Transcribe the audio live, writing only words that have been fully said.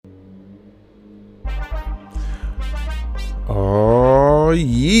Oh,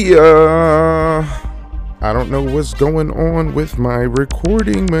 yeah. I don't know what's going on with my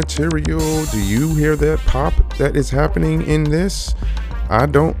recording material. Do you hear that pop that is happening in this? I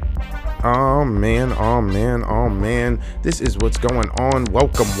don't. Oh man, oh man, oh man. This is what's going on.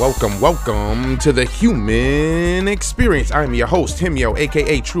 Welcome to the human experience. I'm your host, Himyo,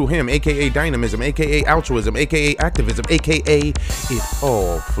 aka True Him, aka Dynamism, aka Altruism, aka Activism, aka It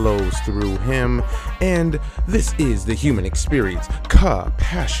All Flows Through Him. And this is the human experience,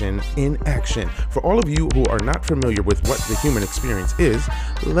 Passion in Action. For all of you who are not familiar with what the human experience is,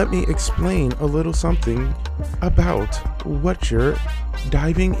 let me explain a little something about what you're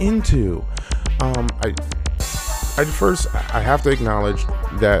diving into. I have to acknowledge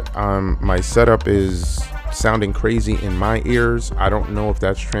that my setup is sounding crazy in my ears. I don't know if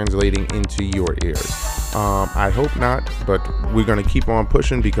that's translating into your ears. I hope not, but we're going to keep on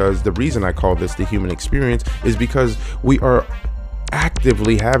pushing, because the reason I call this the human experience is because we are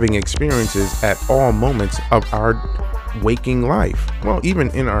actively having experiences at all moments of our waking life, well, even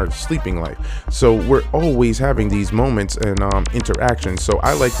in our sleeping life. So we're always having these moments and interactions. So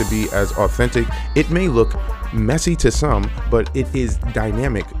I like to be as authentic. It may look messy to some, but it is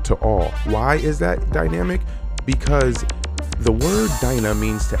dynamic to all. Why is that dynamic? Because the word dyna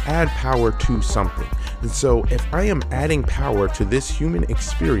means to add power to something. And so if I am adding power to this human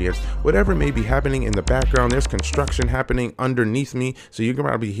experience, whatever may be happening in the background, there's construction happening underneath me. So you can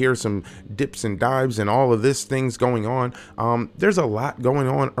probably hear some dips and dives and all of this things going on. There's a lot going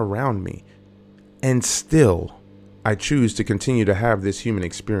on around me. And still, I choose to continue to have this human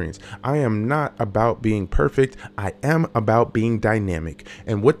experience. I am not about being perfect. I am about being dynamic.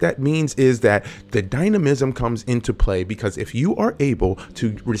 And what that means is that the dynamism comes into play, because if you are able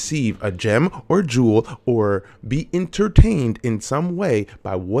to receive a gem or jewel or be entertained in some way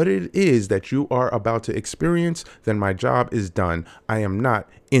by what it is that you are about to experience, then my job is done. I am not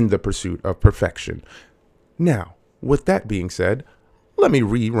in the pursuit of perfection. Now, with that being said, let me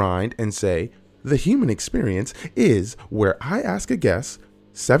rewind and say, the human experience is where I ask a guest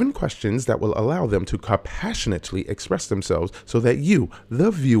 7 questions that will allow them to compassionately express themselves, so that you, the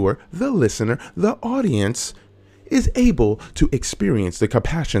viewer, the listener, the audience, is able to experience the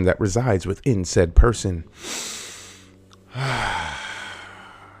compassion that resides within said person. Now,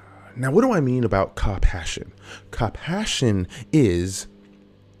 what do I mean about compassion? Compassion is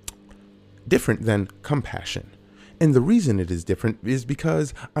different than compassion. And the reason it is different is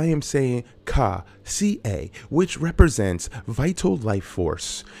because I am saying C-A, which represents vital life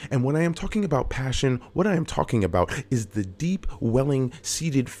force. And when I am talking about passion, what I am talking about is the deep, welling,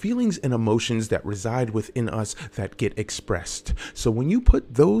 seated feelings and emotions that reside within us that get expressed. So when you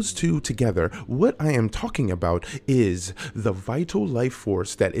put those two together, what I am talking about is the vital life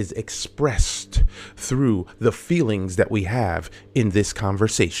force that is expressed through the feelings that we have in this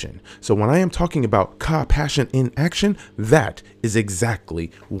conversation. So when I am talking about passion in action, that is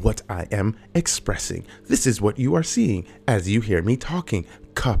exactly what I am expressing. This is what you are seeing as you hear me talking.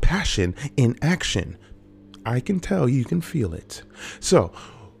 Passion in action. I can tell you can feel it. So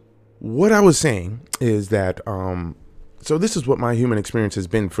what I was saying is that so this is what my human experience has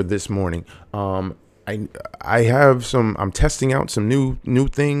been for this morning. I'm testing out some new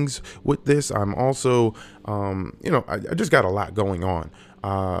things with this. I'm also I just got a lot going on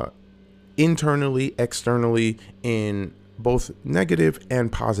internally, externally, in both negative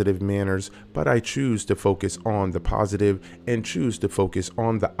and positive manners, but I choose to focus on the positive and choose to focus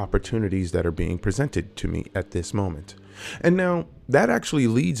on the opportunities that are being presented to me at this moment. And now that actually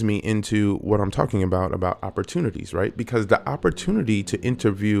leads me into what I'm talking about opportunities, right? Because the opportunity to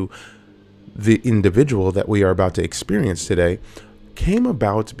interview the individual that we are about to experience today came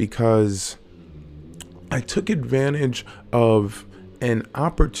about because I took advantage of an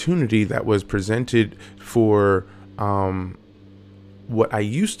opportunity that was presented for what I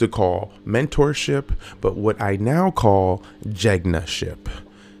used to call mentorship, but what I now call jegnaship.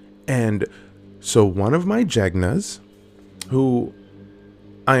 And so one of my jegnas, who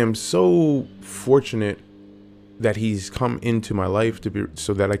I am so fortunate that he's come into my life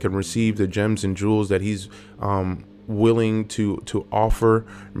so that I can receive the gems and jewels that he's willing to offer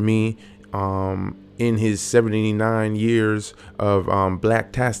me in his 79 years of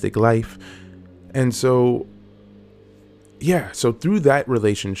blacktastic life. And so so through that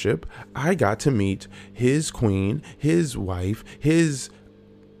relationship, I got to meet his queen, his wife, his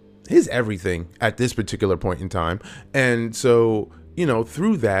everything at this particular point in time. And so,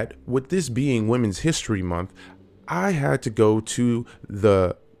 through that, with this being Women's History Month, I had to go to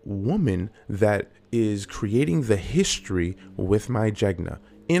the woman that is creating the history with my jegna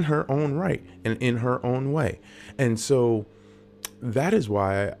in her own right and in her own way. And so that is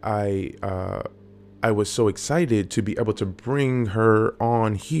why I was so excited to be able to bring her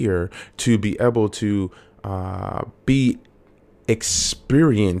on here to be able to be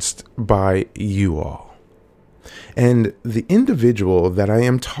experienced by you all. And the individual that I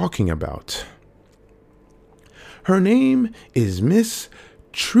am talking about, her name is Miss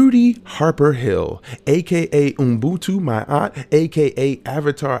Trudy Harper Hill, aka Ubuntu Ma'at, aka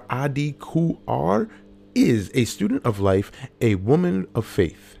Avatar Adi Kuar, is a student of life, a woman of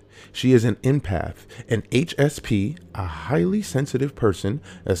faith. She is an empath, an HSP, a highly sensitive person,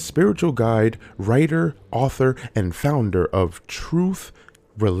 a spiritual guide, writer, author, and founder of Truth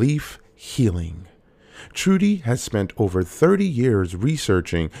Relief Healing. Trudy has spent over 30 years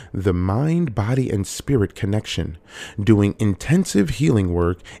researching the mind, body, and spirit connection, doing intensive healing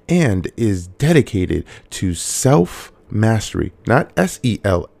work, and is dedicated to self-mastery, not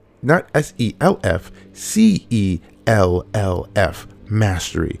S-E-L, not S-E-L-F, C-E-L-L-F,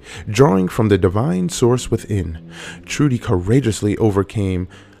 mastery, drawing from the divine source within. Trudy courageously overcame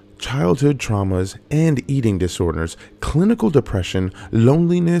childhood traumas and eating disorders, clinical depression,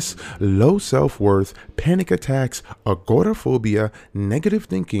 loneliness, low self-worth, panic attacks, agoraphobia, negative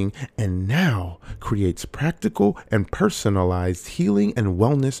thinking, and now creates practical and personalized healing and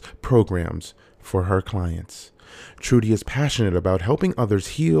wellness programs for her clients. Trudy is passionate about helping others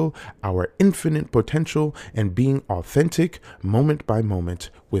heal our infinite potential and being authentic moment by moment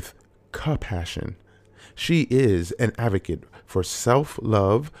with compassion. She is an advocate for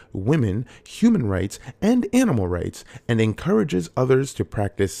self-love, women, human rights, and animal rights, and encourages others to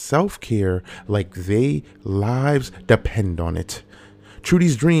practice self-care like their lives depend on it.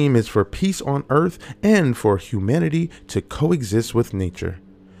 Trudy's dream is for peace on Earth and for humanity to coexist with nature.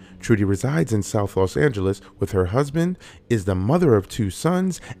 Trudy resides in South Los Angeles with her husband, is the mother of 2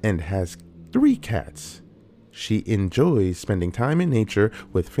 sons, and has 3 cats. She enjoys spending time in nature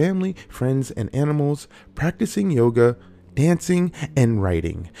with family, friends, and animals, practicing yoga, dancing, and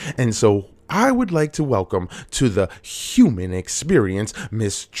writing. And so I would like to welcome to the human experience,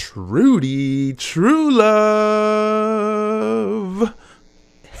 Miss Trudy Trulove.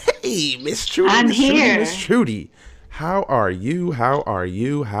 Hey, Miss Trudy, I'm Miss Trudy, here. Miss Trudy. How are you? How are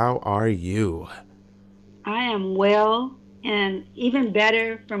you? How are you? I am well, and even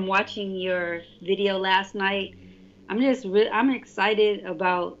better from watching your video last night. I'm excited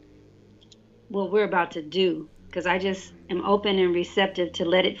about what we're about to do because I just am open and receptive to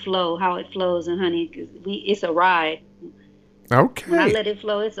let it flow, how it flows, and honey, because it's a ride. When I Okay. let it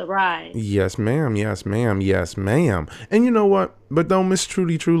flow, it's a ride. Yes, ma'am. Yes, ma'am. Yes, ma'am. And you know what? But though, Miss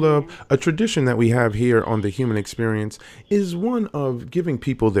Trudy Trulove, Yes. a tradition that we have here on the Human Experience is one of giving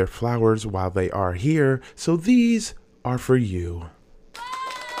people their flowers while they are here. So these are for you.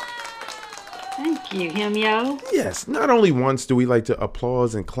 Thank you, Himyo. Yes, not only once do we like to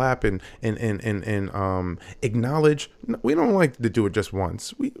applause and clap and acknowledge. We don't like to do it just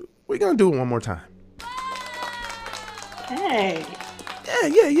once. We're gonna do it one more time. Hey, Yeah.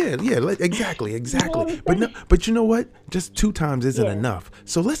 Exactly. you know what I'm But no, saying? but you know what? Just 2 times isn't Yes. enough.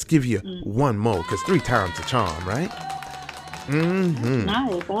 So let's give you Mm, one more, because 3 times a charm, right? that's Hmm.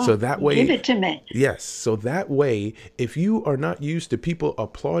 nice. So Oh, that give way, it to me. yes. So that way, if you are not used to people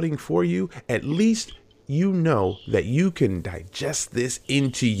applauding for you, at least you know that you can digest this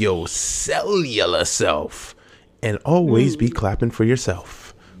into your cellular self and always be Mm. clapping for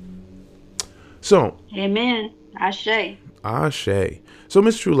yourself. So, Amen. Ashe. Ashe. So,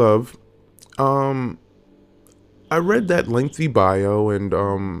 Miss Trulove, um, I read that lengthy bio, and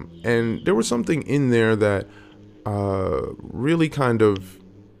there was something in there that really kind of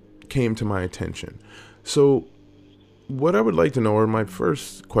came to my attention. So, what I would like to know, or my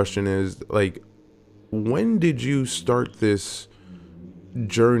first question is, like, when did you start this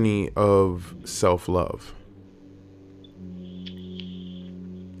journey of self-love?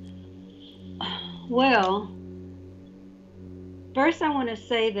 Well, first, I want to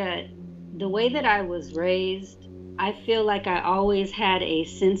say that the way that I was raised, I feel like I always had a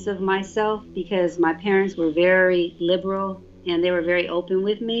sense of myself because my parents were very liberal and they were very open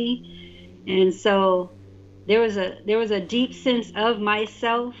with me. And so there was a deep sense of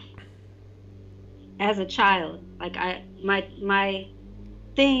myself as a child. Like my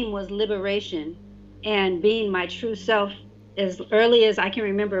theme was liberation and being my true self as early as I can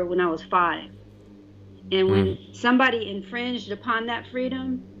remember when I was 5. And Mm, when somebody infringed upon that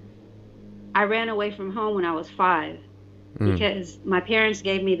freedom, I ran away from home when I was 5 mm, because my parents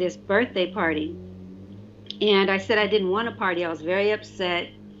gave me this birthday party. And I said I didn't want a party. I was very upset,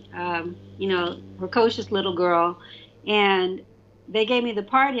 precocious little girl. And they gave me the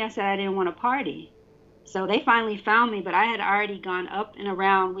party. I said I didn't want a party. So they finally found me, but I had already gone up and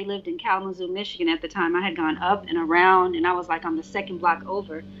around. We lived in Kalamazoo, Michigan at the time. I had gone up and around, and I was like on the second block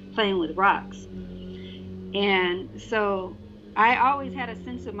over playing with rocks. And so I always had a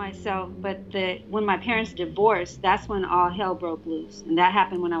sense of myself, but when my parents divorced, that's when all hell broke loose. And that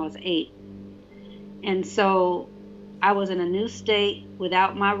happened when I was 8. And so I was in a new state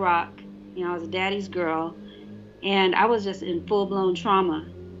without my rock. I was a daddy's girl, and I was just in full-blown trauma.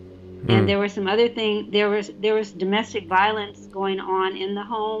 And there were some other things. There was domestic violence going on in the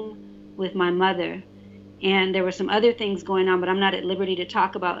home with my mother. And there were some other things going on, but I'm not at liberty to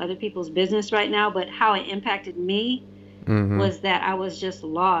talk about other people's business right now. But how it impacted me was that I was just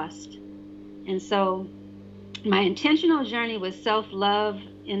lost. And so my intentional journey was self-love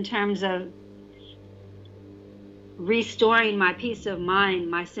in terms of restoring my peace of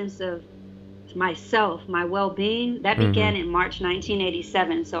mind, my sense of myself, my well-being. That began in March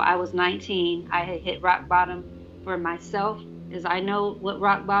 1987. So I was 19. I had hit rock bottom for myself, as I know what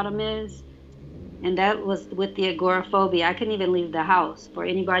rock bottom is. And that was with the agoraphobia. I couldn't even leave the house. For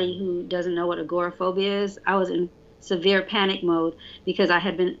anybody who doesn't know what agoraphobia is, I was in severe panic mode because I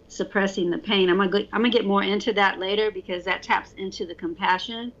had been suppressing the pain. I'm gonna get more into that later because that taps into the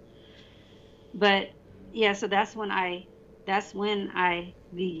compassion. But yeah, so that's when I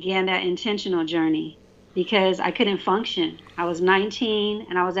began that intentional journey because I couldn't function. I was 19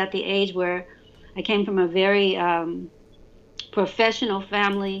 and I was at the age where I came from a very professional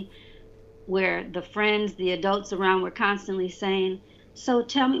family where the friends, the adults around were constantly saying, so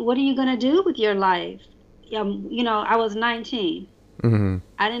tell me, what are you going to do with your life? I was 19.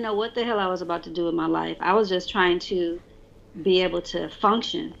 I didn't know what the hell I was about to do with my life. I was just trying to be able to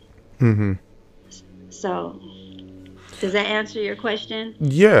function. So does that answer your question?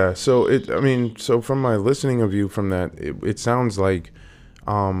 Yeah. So so from my listening of you from that, it sounds like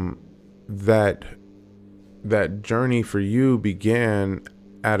that journey for you began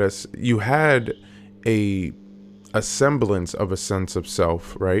you had a semblance of a sense of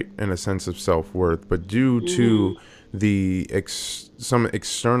self, right? And a sense of self-worth, but due to some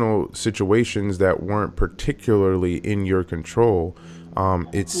external situations that weren't particularly in your control,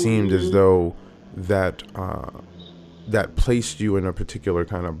 it seemed as though that placed you in a particular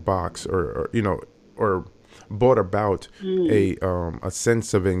kind of box, or brought about a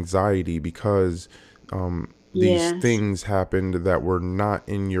sense of anxiety because these things happened that were not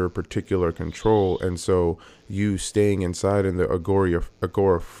in your particular control. And so you staying inside in the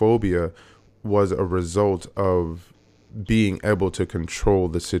agoraphobia was a result of being able to control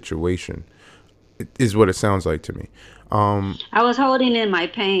the situation, is what it sounds like to me. I was holding in my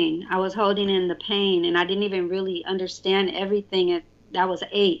pain. I was holding in the pain, and I didn't even really understand everything. I was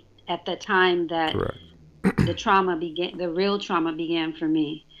 8 at the time that the trauma began, the real trauma began for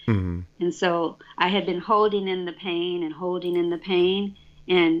me. And so I had been holding in the pain and holding in the pain,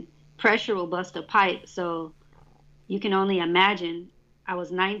 and pressure will bust a pipe. So you can only imagine. I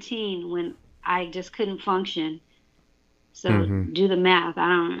was 19 when I just couldn't function. So do the math.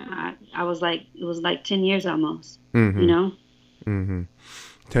 I was like, it was like 10 years almost,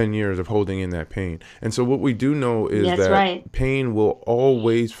 10 years of holding in that pain. And so what we do know is that pain will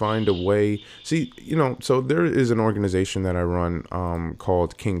always find a way. See, so there is an organization that I run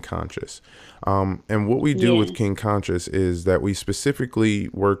called King Conscious. And what we do with King Conscious is that we specifically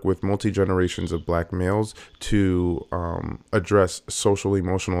work with multi-generations of Black males to address social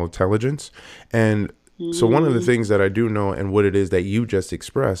emotional intelligence. And so one of the things that I do know, and what it is that you just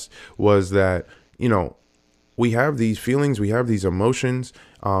expressed, was that, we have these feelings, we have these emotions,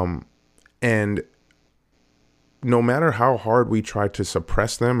 and no matter how hard we try to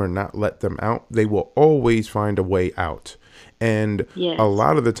suppress them or not let them out, they will always find a way out. And a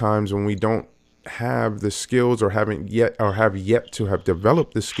lot of the times when we don't have the skills, or have yet to have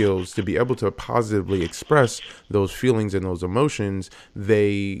developed the skills to be able to positively express those feelings and those emotions,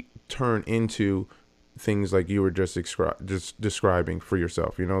 they turn into things like you were just describing for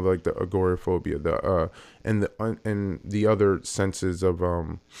yourself, like the agoraphobia, and the other senses of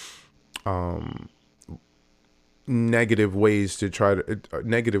negative ways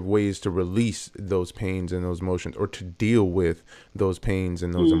to release those pains and those emotions, or to deal with those pains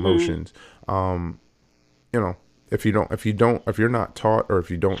and those emotions. If you're not taught, or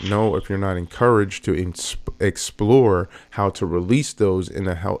if you don't know, if you're not encouraged to explore how to release those in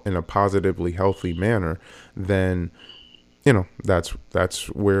a positively healthy manner, then that's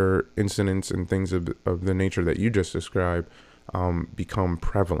where incidents and things of the nature that you just described become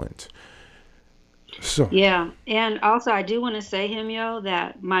prevalent. So and also I do want to say, Himyo,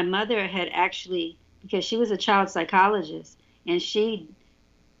 that my mother had actually, because she was a child psychologist, and she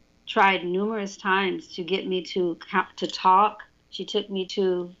tried numerous times to get me to talk. She took me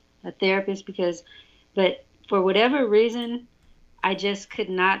to a therapist but for whatever reason, I just could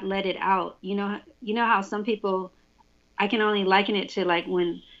not let it out. You know how some people, I can only liken it to like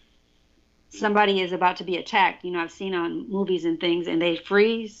when somebody is about to be attacked. I've seen on movies and things, and they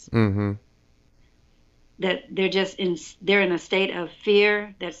freeze. Mm-hmm. That they're in a state of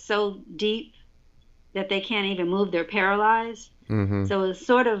fear that's so deep that they can't even move. They're paralyzed. Mm-hmm. So it's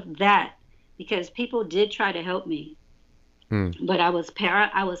sort of that, because people did try to help me, but I was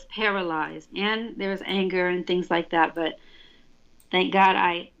paralyzed, and there was anger and things like that. But thank God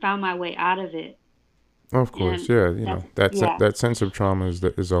I found my way out of it. Of course, And yeah. yeah. That sense of trauma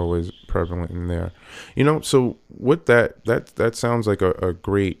is always prevalent in there. So with that sounds like a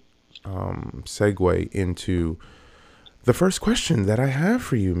great segue into the first question that I have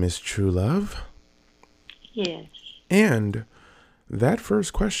for you, Miss True Love. Yes. And that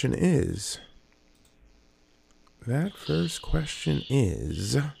first question is, what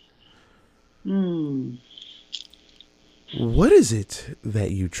is it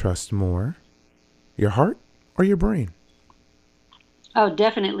that you trust more, your heart or your brain? Oh,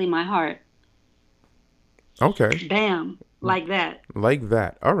 definitely my heart. Okay. Bam. Like that. Like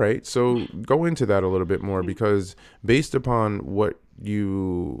that. All right. So go into that a little bit more, because based upon what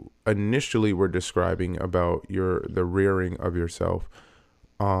you initially were describing about the rearing of yourself,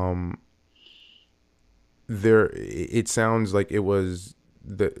 it sounds like it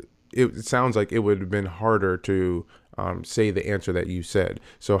sounds like it would have been harder to say the answer that you said.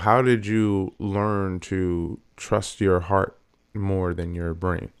 So how did you learn to trust your heart more than your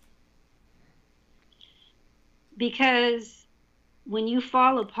brain? Because when you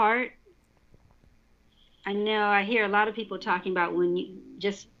fall apart, I know I hear a lot of people talking about when you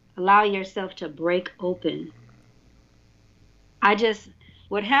just allow yourself to break open.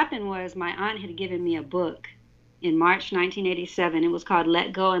 What happened was my aunt had given me a book in March 1987. It was called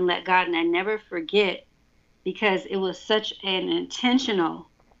Let Go and Let God. And I never forget, because it was such an intentional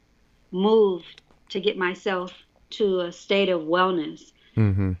move to get myself to a state of wellness.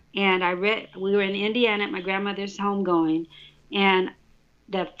 Mm-hmm. And we were in Indiana at my grandmother's homegoing, and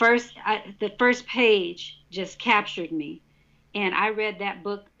the first page just captured me. And I read that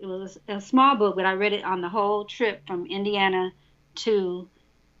book. It was a small book, but I read it on the whole trip from Indiana to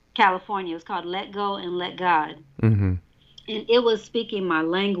California. It was called Let Go and Let God. Mm-hmm. And it was speaking my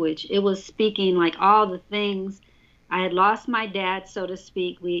language. It was speaking like all the things. I had lost my dad, so to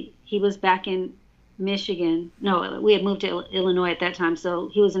speak. He was back in Michigan. No, we had moved to Illinois at that time. So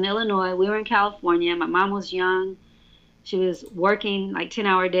he was in Illinois. We were in California. My mom was young. She was working like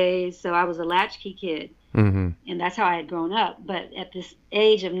 10-hour days. So I was a latchkey kid. Mm-hmm. And that's how I had grown up. But at this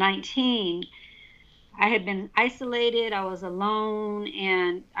age of 19, I had been isolated. I was alone.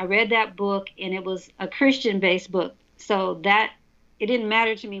 And I read that book, and it was a Christian-based book. So it didn't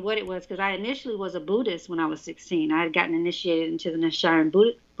matter to me what it was, because I initially was a Buddhist when I was 16. I had gotten initiated into the Nichiren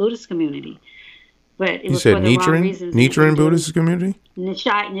Buddhist community. But it was for the wrong reasons. Nichiren Buddhist community?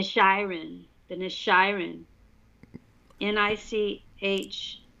 Nichiren. The Nichiren.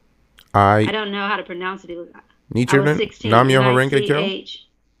 Nich. I don't know how to pronounce it. Nichiren? I was 16. Namyo Horenge Kyo?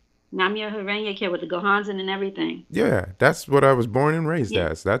 Namyo Horenge Kyo with the Gohanzen and everything. Yeah, that's what I was born and raised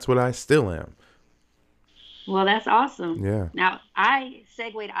as. That's what I still am. Well, that's awesome. Yeah. Now, I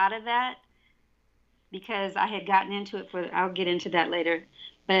segued out of that because I had gotten into it I'll get into that later.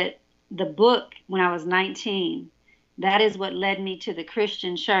 But the book, when I was 19, that is what led me to the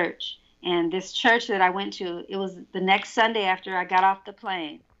Christian church. And this church that I went to, it was the next Sunday after I got off the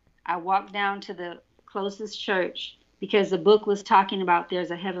plane. I walked down to the closest church, because the book was talking about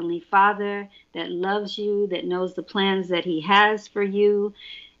there's a heavenly Father that loves you, that knows the plans that he has for you.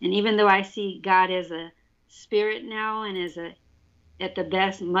 And even though I see God as a spirit now, and as at the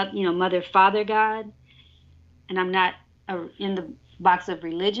best, mother, father God, and I'm not in the box of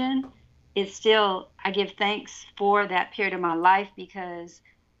religion, it's still, I give thanks for that period of my life, because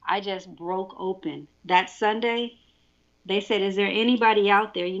I just broke open. That Sunday, they said, is there anybody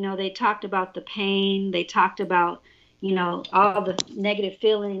out there? They talked about the pain. They talked about, all the negative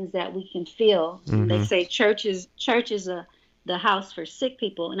feelings that we can feel. Mm-hmm. They say church is the house for sick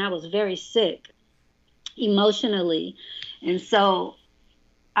people. And I was very sick emotionally. And so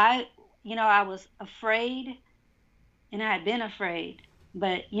I was afraid, and I had been afraid.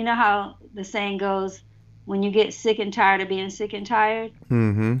 But you know how the saying goes, when you get sick and tired of being sick and tired?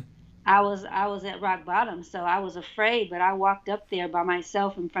 Mm-hmm. I was at rock bottom, so I was afraid, but I walked up there by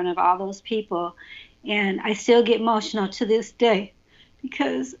myself in front of all those people, and I still get emotional to this day,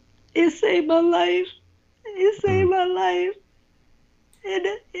 because it saved my life. It saved my life. And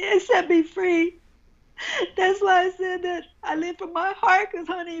it set me free. That's why I said that I live from my heart, because,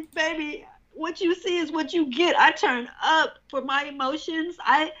 honey, baby, what you see is what you get. I turn up for my emotions.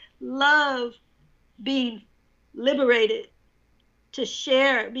 I love being liberated to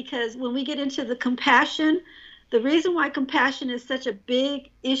share, because when we get into the compassion, the reason why compassion is such a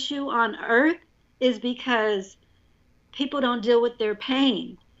big issue on earth is because people don't deal with their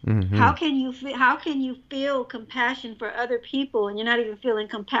pain. Mm-hmm. How can you feel compassion for other people and you're not even feeling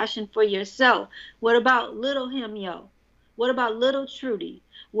compassion for yourself? What about little Himyo? What about little Trudy?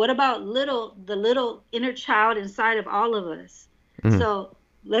 What about the little inner child inside of all of us? Mm-hmm. So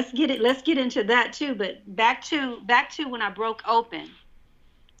let's get into that too. But back to when I broke open.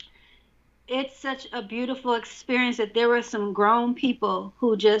 It's such a beautiful experience that there were some grown people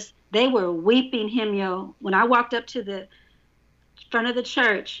who just they were weeping Himyo. When I walked up to the front of the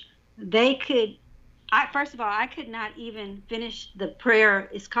church, they could I first of all, I could not even finish the prayer.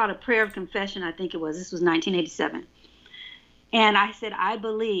 It's called a prayer of confession, I think it was. This was 1987. And I said, I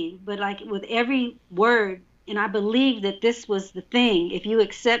believe, but like with every word, and I believe that this was the thing. If you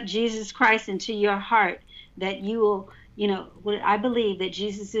accept Jesus Christ into your heart, that you will, I believe that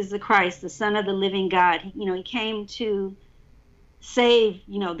Jesus is the Christ, the Son of the living God. He came to save,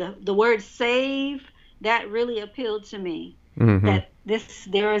 the word save, that really appealed to me. Mm-hmm. That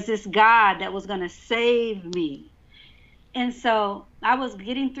there is this God that was going to save me. And so I was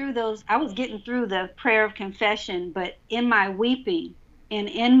getting through the prayer of confession, but in my weeping and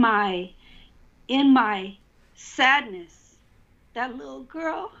in my sadness, that little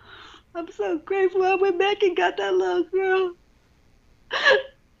girl, I'm so grateful I went back and got that little girl.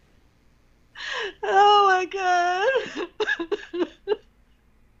 Oh my God.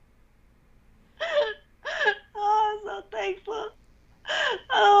 Oh, I'm so thankful.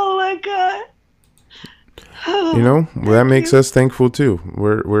 Oh my God. You Oh, know, that thank makes you. us thankful too.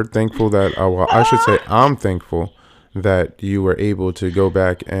 We're thankful that well, I should say I'm thankful that you were able to go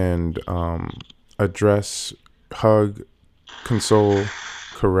back and address, hug, console,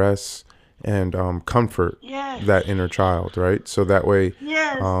 caress, and comfort Yes. that inner child, right? So that way,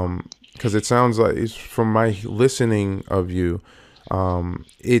 Yes. because it sounds like from my listening of you,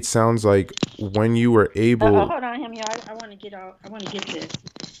 it sounds like when you were able. Hold on, Him. I want to get out. I want to get this.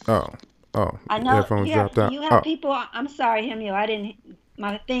 Oh, oh, I know earphones you have. dropped Do out. you have Oh, people? I'm sorry, Himio. I didn't.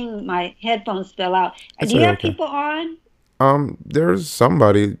 My headphones fell out. it's Do you have okay. people on? There's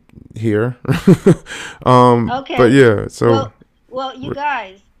somebody here. But Okay. yeah, so Well, you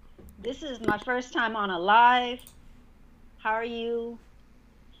guys, this is my first time on a live. How are you?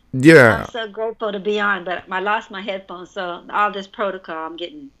 I'm yeah, so grateful to be on, but I lost my headphones, so all this protocol I'm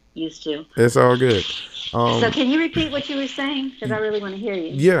getting used to. it's all good. So Um, can you repeat what you were saying? Because I really want to hear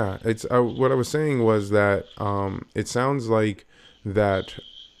you. yeah, it's what I was saying was that it sounds like that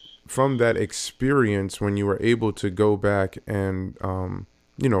from that experience when you were able to go back and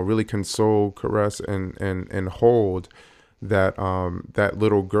really console, caress, and hold that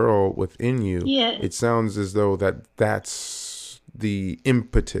little girl within you. Yes. It sounds as though that's the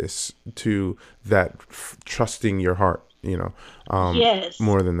impetus to that trusting your heart, Yes.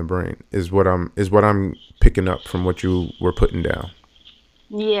 more than the brain is what I'm picking up from what you were putting down.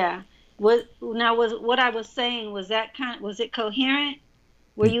 Yeah. Was what I was saying, was it coherent?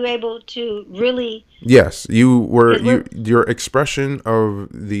 Were you able to really? Yes, you were Because you we're your expression of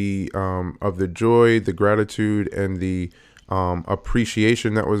the joy, the gratitude, and the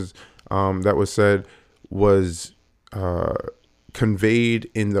appreciation that was said was uh, conveyed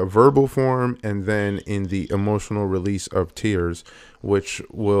in the verbal form and then in the emotional release of tears, which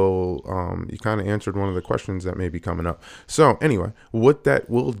will you kind of answered one of the questions that may be coming up. So anyway, what that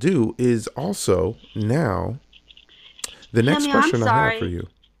will do is also now the next Himmy, I'm question I have for sorry. you.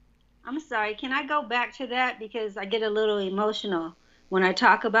 I'm sorry. Can I go back to that, because I get a little emotional when I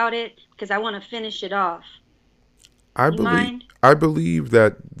talk about it, because I want to finish it off. I You believe mind? I believe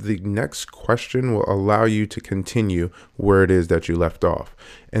that the next question will allow you to continue where it is that you left off.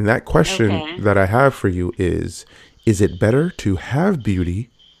 And that question Okay. that I have for you is it better to have beauty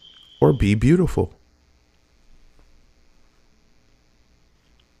or be beautiful?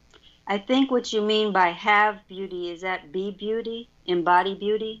 I think what you mean by have beauty is that be beauty, embody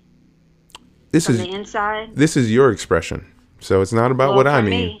beauty This from is the inside. this is your expression. So it's not about Well, what I for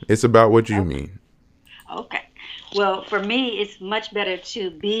mean. me, It's about what you okay. mean. Okay. Well, for me, it's much better to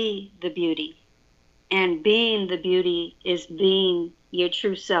be the beauty. And being the beauty is being your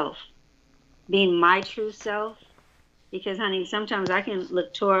true self, being my true self. Because, honey, sometimes I can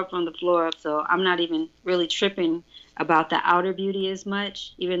look tore up on the floor up, so I'm not even really tripping about the outer beauty as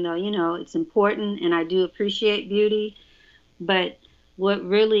much, even though, it's important and I do appreciate beauty. But what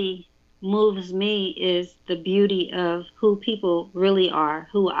really moves me is the beauty of who people really are,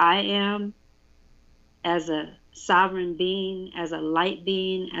 who I am as a sovereign being, as a light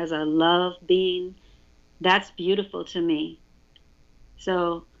being, as a love being. That's beautiful to me.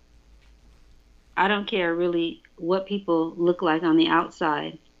 So I don't care really what people look like on the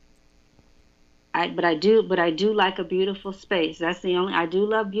outside. But I do like a beautiful space. That's the only I do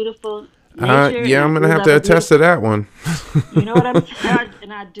love beautiful nature, and Yeah, I I'm gonna do have love to a attest to beautiful, that one. you know what I'm saying?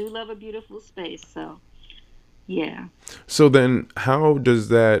 And I do love a beautiful space. So yeah. So then, how does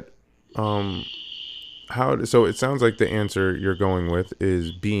that? Um, so it sounds like the answer you're going with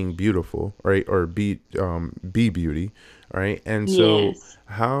is being beautiful, right? Or be beauty, right? And so Yes.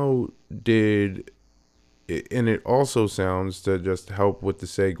 how did and it also sounds to just help with the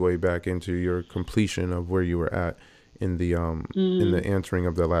segue back into your completion of where you were at in the Mm-hmm. answering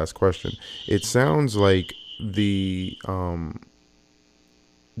of the last question. It sounds like the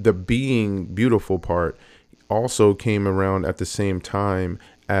being beautiful part also came around at the same time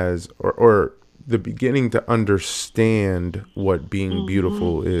as or the beginning to understand what being Mm-hmm.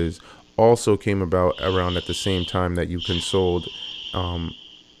 beautiful is also came about around at the same time that you consoled um,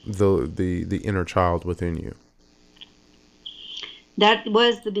 the inner child within you. That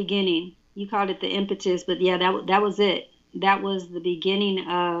was the beginning. You called it the impetus, but yeah, that was it. That was the beginning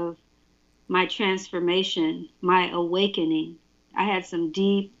of my transformation, my awakening. I had some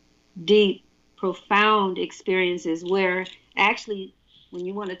deep, deep, profound experiences where actually, when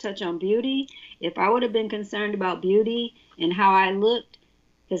you want to touch on beauty, if I would have been concerned about beauty and how I looked,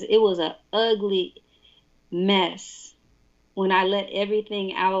 because it was a ugly mess when I let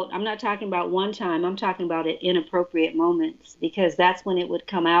everything out. I'm not talking about one time, I'm talking about at inappropriate moments, because that's when it would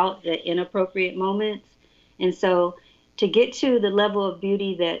come out at inappropriate moments. And so to get to the level of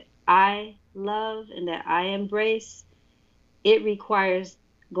beauty that I love and that I embrace, it requires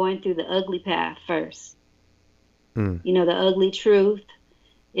going through the ugly path first. Mm, You know, the ugly truth.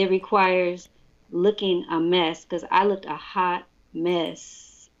 It requires looking a mess, because I looked a hot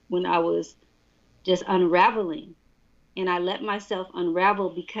mess when I was just unraveling. And I let myself unravel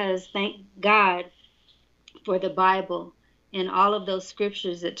because thank God for the Bible and all of those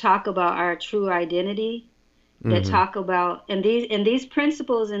scriptures that talk about our true identity, that mm-hmm. talk about, and these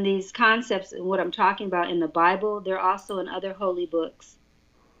principles and these concepts and what I'm talking about in the Bible, they're also in other holy books.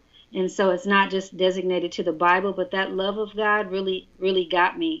 And so it's not just designated to the Bible, but that love of God really, really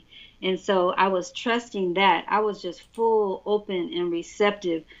got me. And so I was trusting that. I was just full, open, and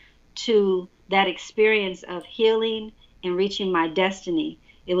receptive to that experience of healing and reaching my destiny.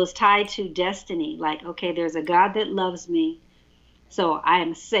 It was tied to destiny. Like, okay, there's a God that loves me, so I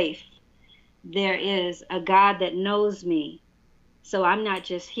am safe. There is a God that knows me, so I'm not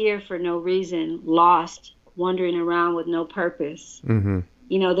just here for no reason, lost, wandering around with no purpose. Mm-hmm.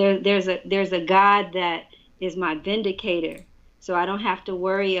 There's a God that is my vindicator, so I don't have to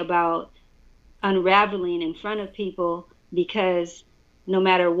worry about unraveling in front of people, because no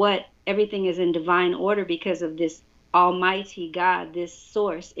matter what, everything is in divine order because of this almighty God, this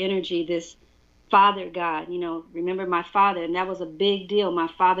source energy, this father God. Remember my father, and that was a big deal. My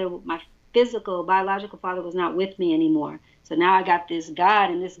father, my physical biological father, was not with me anymore, so now I got this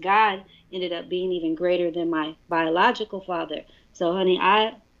God, and this God ended up being even greater than my biological father. So honey,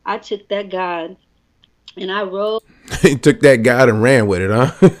 I took that God and I rolled. He took that God and ran with it,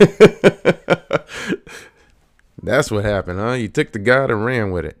 huh? That's what happened, huh? You took the God and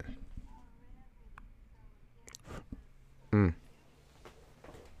ran with it. Mm,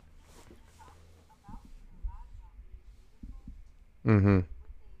 mm-hmm.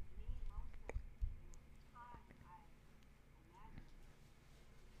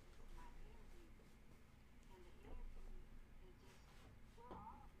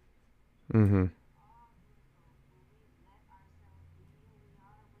 Mm-hmm.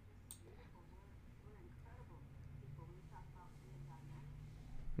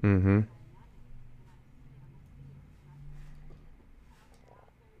 Mm-hmm.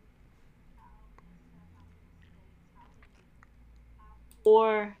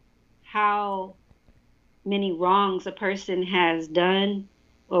 Or how many wrongs a person has done,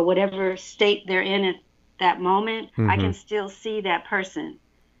 or whatever state they're in at that moment, I Mm-hmm. can still see that person.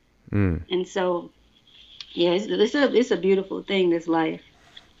 Mm. And so, yeah, it's a beautiful thing, this life.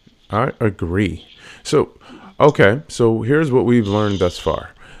 I agree. So, okay. So here's what we've learned thus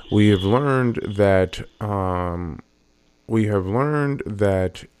far. We have learned that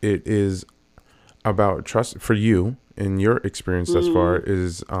it is about trust for you in your experience thus far Mm,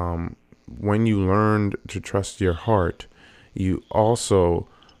 is when you learned to trust your heart, you also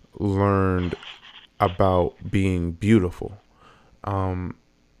learned about being beautiful.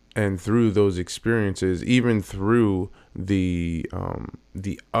 And through those experiences, even through the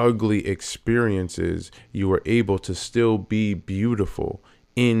ugly experiences, you were able to still be beautiful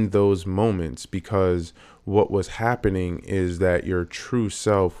in those moments, because what was happening is that your true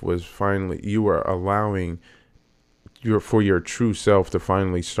self was finally, you were allowing your true self to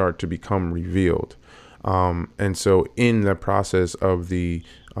finally start to become revealed. And so in the process of the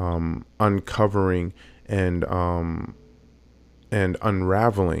uncovering and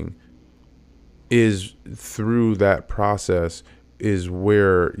unraveling, is through that process is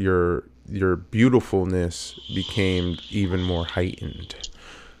where your beautifulness became even more heightened.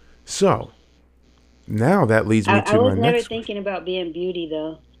 So now that leads me I to my was never next question. thinking about being beauty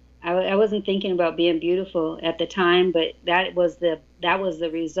though. I wasn't thinking about being beautiful at the time, but that was the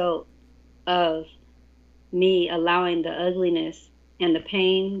result of me allowing the ugliness and the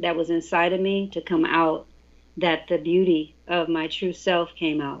pain that was inside of me to come out, that the beauty of my true self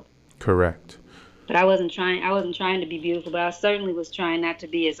came out. Correct. But I wasn't trying to be beautiful, but I certainly was trying not to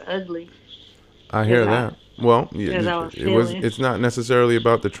be as ugly I as hear that. Well, I was it was. feeling. It's not necessarily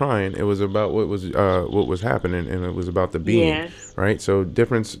about the trying. It was about what was happening, and it was about the being, Yes, right? So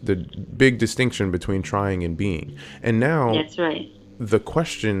difference, the big distinction between trying and being. And now that's right. the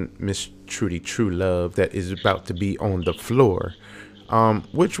question, Miss Trudy True Love, that is about to be on the floor,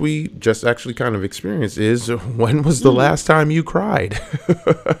 which we just actually kind of experienced, is when was the Mm. last time you cried?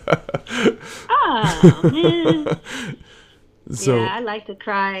 Oh man. Yeah, So, I like to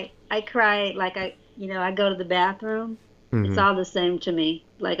cry. I cry like I go to the bathroom. It's hmm all the same to me.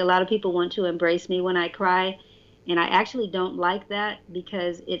 Like a lot of people want to embrace me when I cry, and I actually don't like that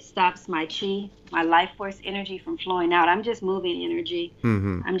because it stops my chi, my life force energy from flowing out. I'm just moving energy.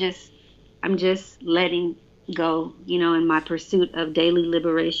 hmm I'm just I'm just letting go, in my pursuit of daily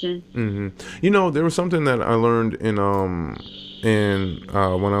liberation. there was something that I learned in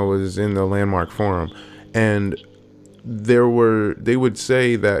when I was in the Landmark Forum, and they would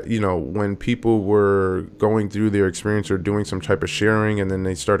say that, when people were going through their experience or doing some type of sharing, and then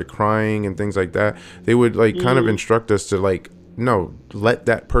they started crying and things like that, they would like kind of Mhm. instruct us to, like, no, let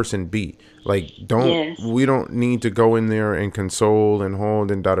that person be. Like, Yes. we don't need to go in there and console and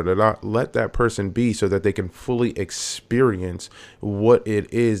hold and da da da da. Let that person be so that they can fully experience what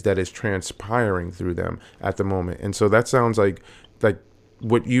it is that is transpiring through them at the moment. And so that sounds like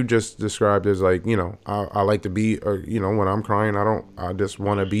what you just described is, like, I like to be, when I'm crying, I just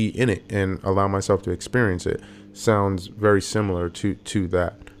want to be in it and allow myself to experience it. Sounds very similar to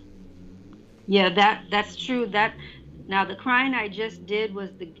that. Yeah, that's true. That now the crying I just did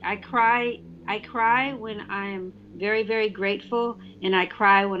was the I cry when I'm very, very grateful, and I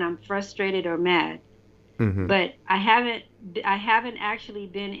cry when I'm frustrated or mad. Mm-hmm. But I haven't actually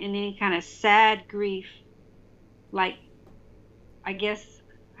been in any kind of sad grief, like, I guess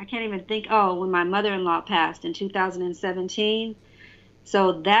I can't even think. Oh, when my mother-in-law passed in 2017.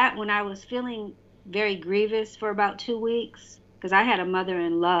 So that when I was feeling very grievous for about 2 weeks, because I had a mother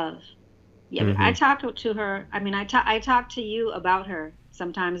in love. Yeah, but I Mm-hmm. talk to her. I mean, I talk to you about her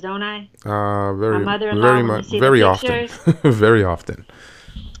sometimes, don't I? My Very, mother-in-law, very when you much, see the very often, pictures. very often.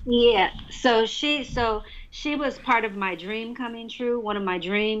 Yeah. So she was part of my dream coming true, one of my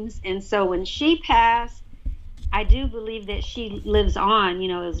dreams. And so when she passed, I do believe that she lives on,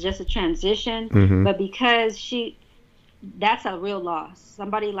 it was just a transition, Mm-hmm. but because that's a real loss.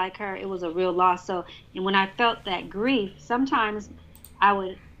 Somebody like her, it was a real loss. So, and when I felt that grief, sometimes I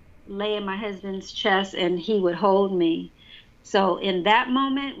would lay in my husband's chest and he would hold me. So, in that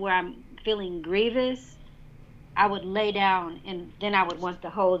moment where I'm feeling grievous, I would lay down and then I would want the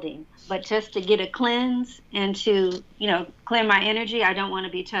holding. But just to get a cleanse and to, clear my energy, I don't want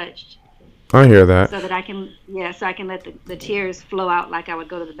to be touched. I hear that. So that I can, yeah, so I can let the tears flow out like I would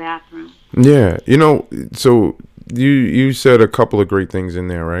go to the bathroom. Yeah, so you said a couple of great things in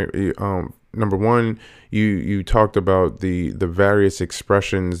there, right? Number one, you talked about the various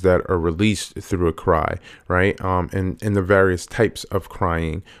expressions that are released through a cry, right? And the various types of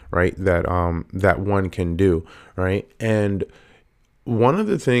crying, right? That one can do, right? And one of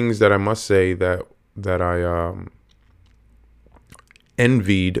the things that I must say that I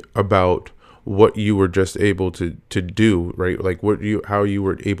envied about what you were just able to do, right? Like how you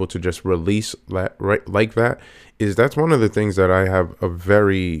were able to just release that, right, like that, is that's one of the things that I have a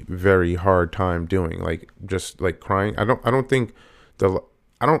very, very hard time doing, like just like crying. I don't think the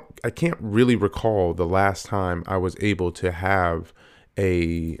I can't really recall the last time I was able to have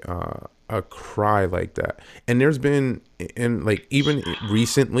a cry like that. And there's been, and like even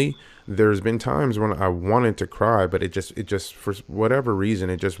recently, there's been times when I wanted to cry, but it just for whatever reason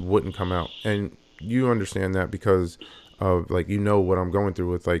it just wouldn't come out. And you understand that because of like, what I'm going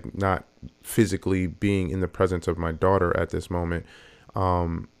through with like not physically being in the presence of my daughter at this moment,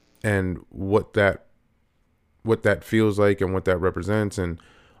 and what that feels like and what that represents and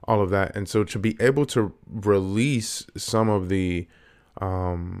all of that. And so to be able to release some of the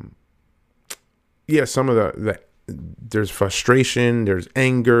some of the there's frustration, there's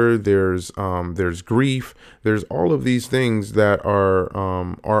anger, there's grief, there's all of these things that are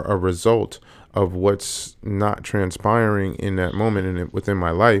a result of what's not transpiring in that moment and within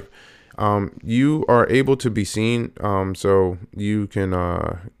my life. You are able to be seen, so you can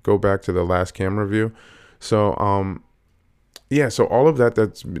go back to the last camera view. So so all of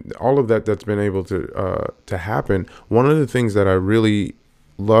that's been able to happen. One of the things that I really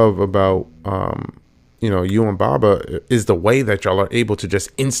love about you and Baba is the way that y'all are able to just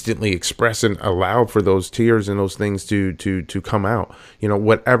instantly express and allow for those tears and those things to come out.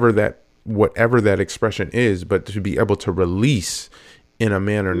 Whatever that expression is, but to be able to release in a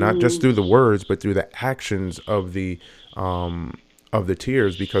manner, not just through the words, but through the actions of the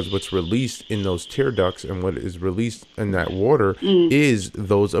tears, because what's released in those tear ducts and what is released in that water is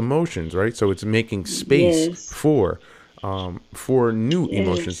those emotions, right? So it's making space Yes. for new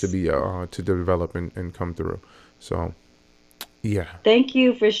emotions to Yes. be to develop and come through. So yeah, Thank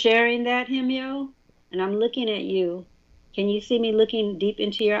you for sharing that, Himyo. And I'm looking at you. Can you see me looking deep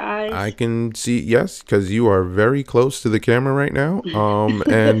into your I eyes? can see, yes, because you are very close to the camera right now,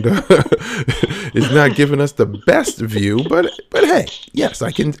 and it's not giving us the best view, but hey, yes,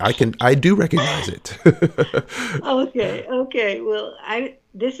 I do recognize it. Okay, okay. Well, I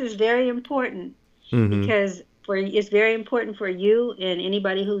this is very important Mhm. because for it's very important for you and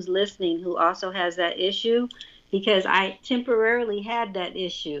anybody who's listening who also has that issue, because I temporarily had that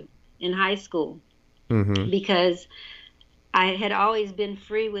issue in high school Mhm. because I had always been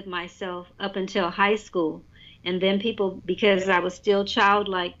free with myself up until high school. And then people, because I was still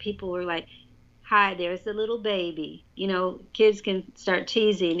childlike, people were like, "Hi, there's the little baby." Kids can start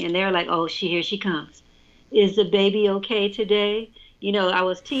teasing and they're like, "Oh, here she comes. Is the baby okay today?" I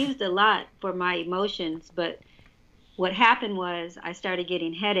was teased a lot for my emotions, but what happened was I started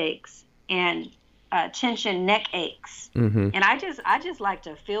getting headaches and tension neck aches. Mhm. And I just like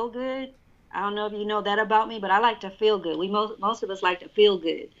to feel good. I don't know if you know that about me, but I like to feel good. We most of us like to feel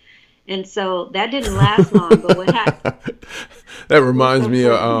good. And so that didn't last long, but what happened? That What's reminds so me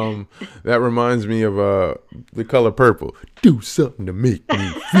of funny? The Color Purple. Do something to make me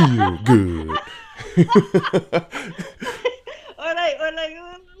feel good. or like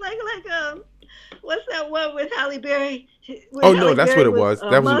what's that one with Halle Berry? When Oh no, Halle that's what Berry it was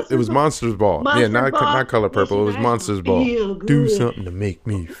was. It Monsters was Monsters Ball. Yeah, Monsters not Ball. Color Yeah, Purple. It was I just want Monsters to Ball. feel Do good. something to make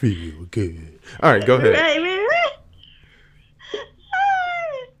me feel good. All right, go ahead. Right, right, right.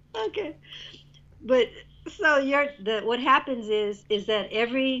 Okay. But so what happens is that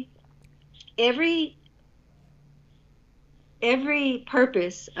every every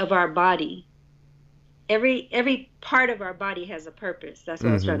purpose of our body, every part of our body has a purpose. That's what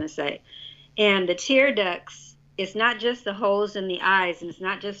I was trying Mhm. to say. And the tear ducts, it's not just the holes in the eyes, and it's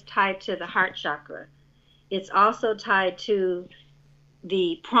not just tied to the heart chakra. It's also tied to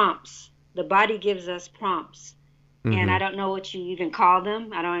the prompts. The body gives us prompts. And I Mhm. don't know what you even call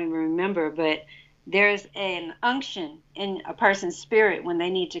them. I don't even remember, but there's an unction in a person's spirit when they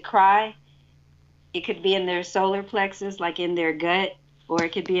need to cry. It could be in their solar plexus, like in their gut, or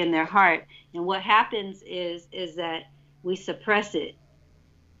it could be in their heart. And what happens is that we suppress it.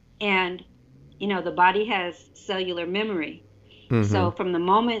 And the body has cellular memory. Mhm. So from the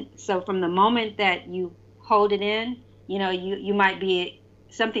moment that you hold it in, you might be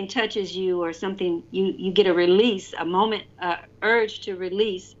something touches you or something you get a release, a moment, urge to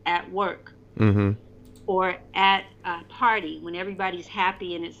release at work Mhm. or at a party when everybody's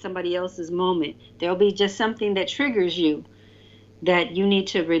happy and it's somebody else's moment. There'll be just something that triggers you that you need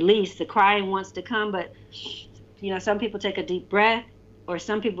to release. The crying wants to come, but some people take a deep breath, or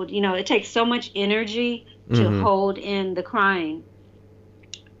some people, it takes so much energy to Mhm. hold in the crying.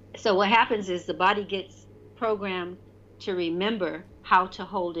 So what happens is the body gets programmed to remember how to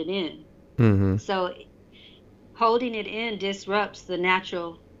hold it in. Mhm. So holding it in disrupts the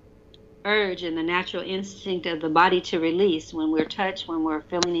natural urge and the natural instinct of the body to release when we're touched, when we're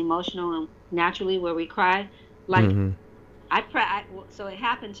feeling emotional, and naturally where we cry. Like Mhm. so it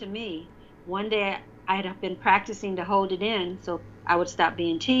happened to me. One day I had been practicing to hold it in so I would stop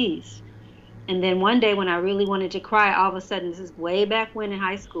being teased. And then one day when I really wanted to cry, all of a sudden, this is way back when in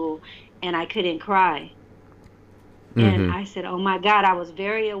high school, and I couldn't cry. And Mhm. I said, "Oh my God," I was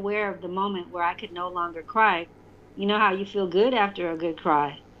very aware of the moment where I could no longer cry. You know how you feel good after a good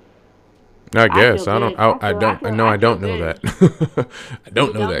cry. I I feel guess I don't. good. I don't. I know. I I feel don't know good. that. I don't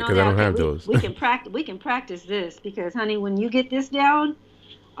You know don't that know because I that? don't Okay, have we those. we can practice. We can practice this because, honey, when you get this down,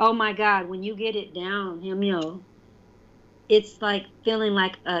 oh my God, when you get it down, it's like feeling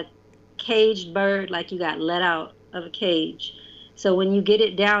like a caged bird, like you got let out of a cage. So when you get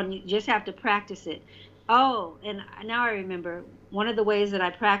it down, you just have to practice it. Oh, and now I remember one of the ways that I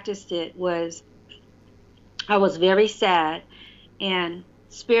practiced it was I was very sad, and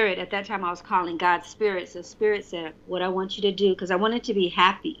Spirit, at that time I was calling God Spirit. So Spirit said, what I want you to do, because I wanted to be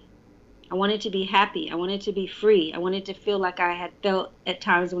happy. I wanted to be happy. I wanted to be free. I wanted to feel like I had felt at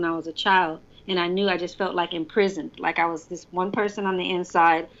times when I was a child. And I knew I just felt like imprisoned, like I was this one person on the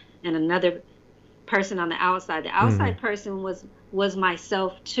inside and another person on the outside. The Mm-hmm. outside person was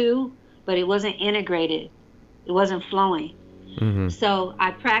myself too, but it wasn't integrated. It wasn't flowing. Mm-hmm. So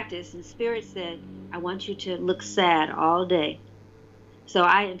I practiced, and Spirit said, I want you to look sad all day. So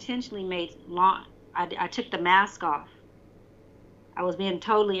I intentionally made long. I took the mask off. I was being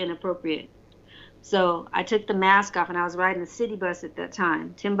totally inappropriate. So I took the mask off, and I was riding the city bus at that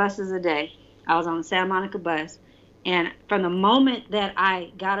time, 10 buses a day. I was on the Santa Monica bus. And from the moment that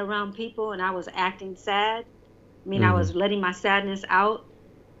I got around people and I was acting sad, I Mm-hmm. was letting my sadness out,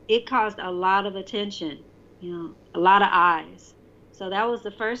 it caused a lot of attention, a lot of eyes. So that was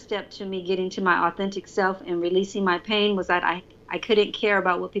the first step to me getting to my authentic self and releasing my pain, was that I couldn't care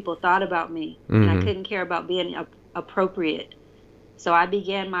about what people thought about me, and I Mm-hmm. couldn't care about being appropriate. So I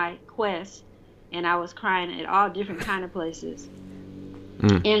began my quest, and I was crying at all different kind of places.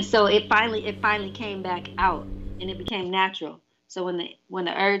 Mm. And so it finally came back out, and it became natural. So when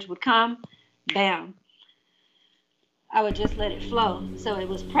the urge would come, bam, I would just let it flow. So it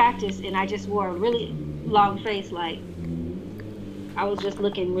was practice, and I just wore a really long face, like I was just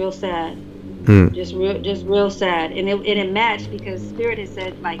looking real sad, Mm. just real sad, and it matched because Spirit had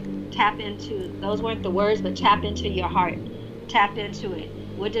said, like, tap into, those weren't the words, but tap into your heart, tap into it.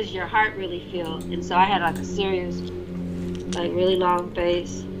 What does your heart really feel? And so I had like a serious, like, really long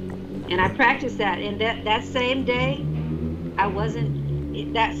face, and I practiced that. And that same day, I wasn't.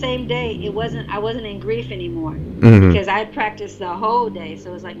 That same day, it wasn't. I wasn't in grief anymore Mm-hmm. because I had practiced the whole day. So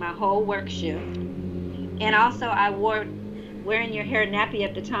it was like my whole work shift. And also, I wore wearing your hair nappy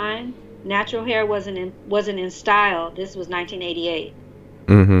at the time. Natural hair wasn't in style. This was 1988.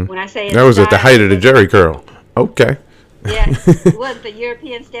 Mm-hmm. When I say in That was at the style, height it of the wasn't Jerry like curl. Okay. yeah, it wasn't the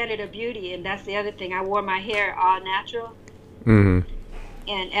European standard of beauty. And that's the other thing. I wore my hair all natural. Mm-hmm.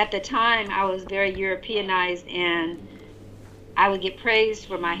 And at the time, I was very Europeanized, and I would get praised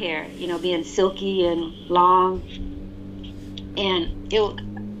for my hair, being silky and long. And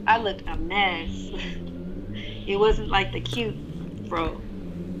I looked a mess. It wasn't like the cute fro.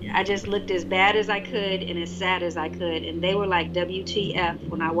 I just looked as bad as I could and as sad as I could, and they were like, "WTF?"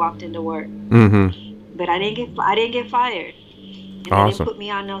 when I walked into work. Mm-hmm. But I didn't get fired, and they didn't Awesome. put me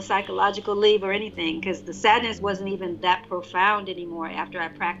on no psychological leave or anything, because the sadness wasn't even that profound anymore after I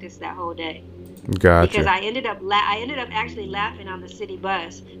practiced that whole day. Because Gotcha. I ended up actually laughing on the city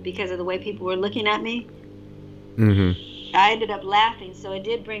bus because of the way people were looking at me. Mm-hmm. I ended up laughing, so it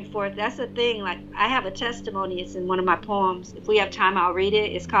did bring forth. That's the thing. Like, I have a testimony. It's in one of my poems. If we have time, I'll read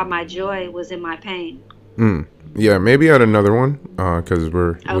it. It's called "My Joy Was in My Pain." Mm. Yeah, maybe add another one because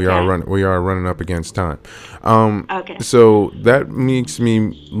Okay. we are running up against time. Okay. So that makes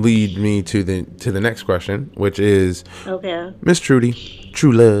me lead me to the next question, which is, Okay. Miss Trudy,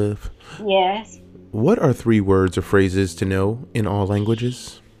 true love. Yes. What are 3 words or phrases to know in all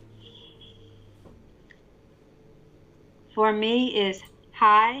languages? For me is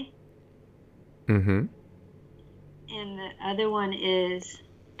hi, Mm-hmm. and the other one is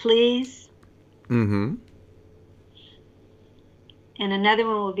please, Mm-hmm. and another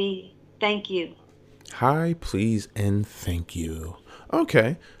one will be thank you. Hi, please, and thank you.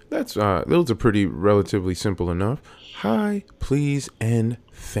 Okay, that's those are pretty relatively simple enough. Hi, please, and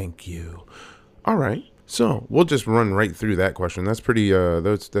thank you. All right, so we'll just run right through that question. That's pretty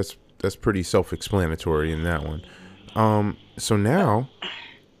that's pretty self-explanatory in that one. So now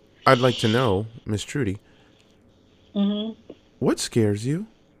I'd like to know, Miss Trudy, Mm-hmm. what scares you?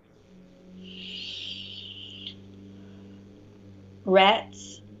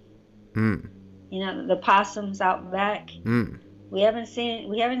 Rats, Mm. the possums out back. Mm. We haven't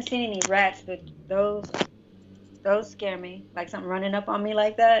seen any rats, but those scare me. Like something running up on me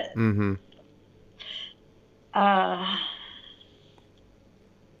like that. Mm-hmm. Uh,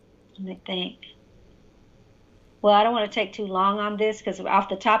 Let me think. Well, I don't want to take too long on this because off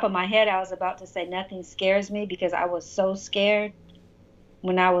the top of my head, I was about to say nothing scares me because I was so scared.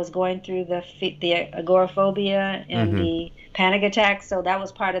 when I was going through the agoraphobia and Mm-hmm. the panic attacks. So that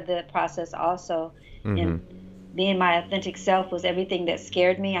was part of the process also. Mm-hmm. And being my authentic self was everything that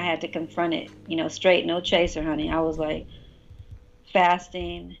scared me. I had to confront it, straight, no chaser, honey. I was like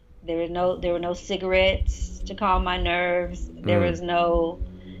fasting. There were no cigarettes to calm my nerves. There Mm. was no,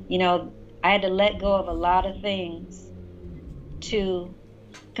 I had to let go of a lot of things to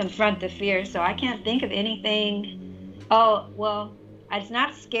confront the fear. So I can't think of anything. Oh, well, I'm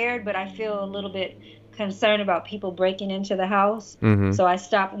not scared, but I feel a little bit concerned about people breaking into the house. Mm-hmm. So I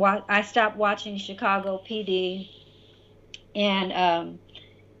stopped watching Chicago PD, and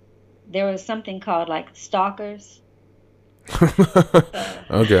there was something called like Stalkers.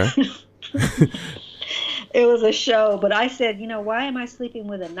 Okay. It was a show, but I said, why am I sleeping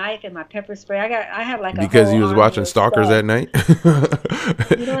with a knife and my pepper spray? I have like a Because whole he was army watching of Stalkers stuff. at night.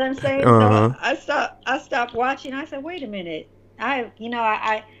 You know what I'm saying? So Uh-huh. I stopped watching. I said, wait a minute.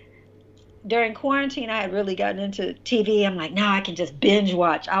 I during quarantine I had really gotten into TV. I'm like, now I can just binge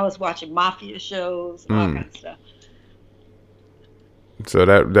watch. I was watching mafia shows and all Mm. kinds of stuff. So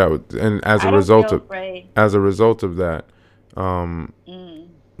that was, and I don't feel afraid. as a result of that, um, Mm.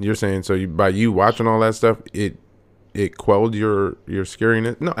 you're saying so by you watching all that stuff, it quelled your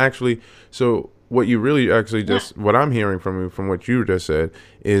scariness. No, actually, so what you really actually Not, just what I'm hearing from you from what you just said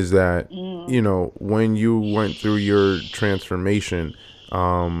is that mm, when you went through your transformation,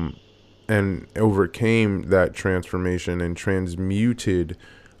 and overcame that transformation and transmuted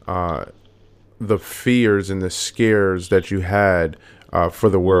uh, the fears and the scares that you had for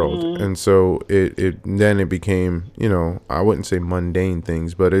the world. mm, And so it became, I wouldn't say mundane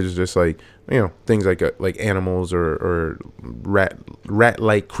things, but it's just like, things like animals or rat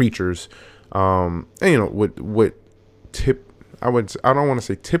like creatures. And what tip I don't want to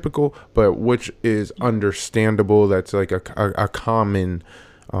say typical, but which is understandable. That's like a common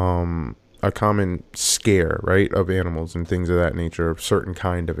a common scare, right, of animals and things of that nature, of certain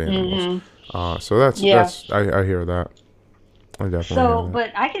kind of animals. mm-hmm. So that's Yeah. I hear that. I definitely hear So, that.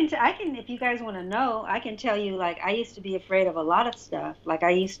 but I can, if you guys want to know, I can tell you, like, I used to be afraid of a lot of stuff. Like,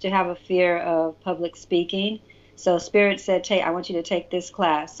 I used to have a fear of public speaking. So Spirit said, I want you to take this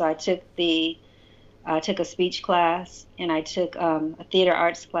class. So I took a speech class, and I took a theater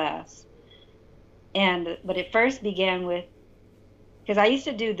arts class. But it first began with, because I used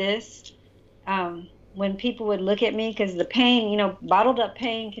to do this, when people would look at me, because the pain, bottled up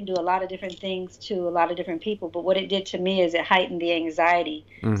pain can do a lot of different things to a lot of different people. But what it did to me is it heightened the anxiety.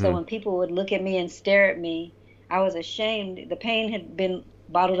 So Mm-hmm. when people would look at me and stare at me, I was ashamed. The pain had been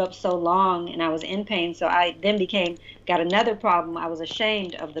bottled up so long, and I was in pain. So I then got another problem. I was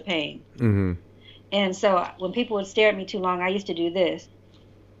ashamed of the pain. Mm-hmm. And so when people would stare at me too long, I used to do this.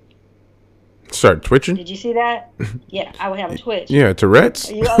 Start twitching. Did you see that? Yeah, I would have a twitch. Yeah,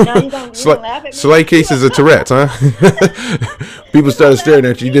 Tourette's. Now you gonna laugh at me? Slight cases of Tourette's, huh? People started staring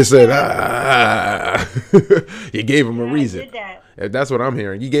at you. You just said, ah. You gave them a Yeah, I reason. did that. That's what I'm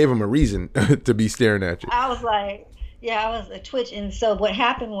hearing. You gave them a reason to be staring at you. I was like, yeah, I was a twitch. And so what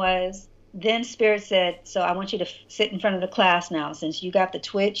happened was, then Spirit said, so I want you to sit in front of the class now. Since you got the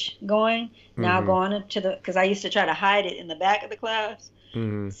twitch going, now Mm-hmm. go on because I used to try to hide it in the back of the class.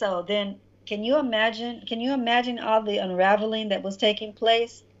 Mm-hmm. So then, can you imagine all the unraveling that was taking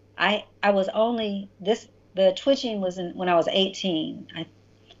place? I was only this, the twitching was when I was 18.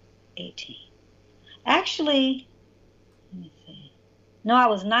 18. Actually, let me see. No, I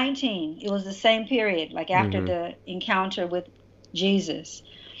was 19. It was the same period, like after Mm-hmm. the encounter with Jesus.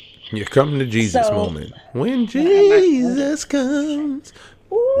 You come to Jesus So, moment. When my, Jesus comes.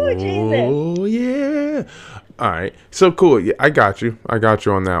 ooh, Jesus. Oh, yeah. All right. So cool. Yeah, I got you. I got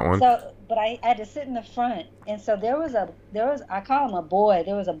you on that one. So, but I had to sit in the front, and so I call him a boy.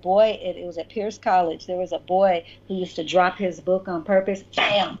 There was a boy. It was at Pierce College. There was a boy who used to drop his book on purpose.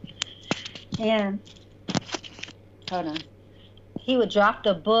 Bam. And hold on, he would drop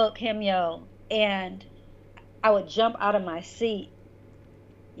the book, and I would jump out of my seat.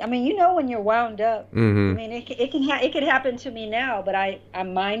 I mean, when you're wound up. I Mm-hmm. mean, it could happen to me now, but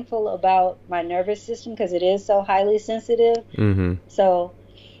I'm mindful about my nervous system because it is so highly sensitive. Mm-hmm. So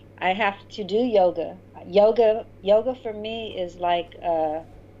I have to do yoga. Yoga for me is like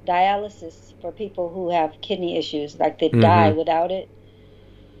dialysis for people who have kidney issues, like they die without it.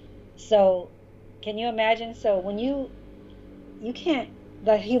 So can you imagine? So when you can't,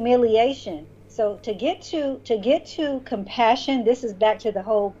 the humiliation. So to get to compassion, this is back to the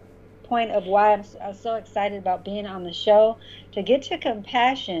whole point of why I'm so excited about being on the show. To get to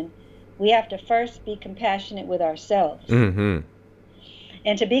compassion, we have to first be compassionate with ourselves. Mm-hmm.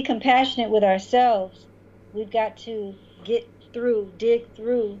 And to be compassionate with ourselves, we've got to get dig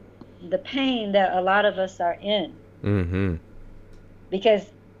through the pain that a lot of us are in. Mm-hmm. Because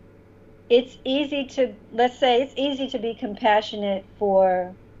it's easy to, let's say, it's easy to be compassionate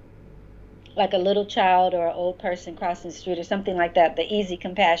for like a little child or an old person crossing the street or something like that, the easy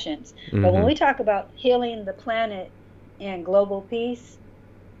compassions. But when Mm-hmm. we talk about healing the planet and global peace,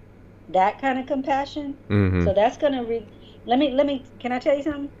 that kind of compassion, Mm-hmm. so that's going to can I tell you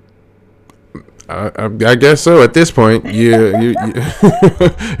something? I guess so. At this point, you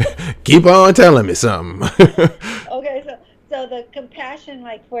keep on telling me something. Okay, so the compassion,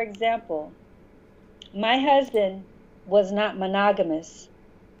 like for example, my husband was not monogamous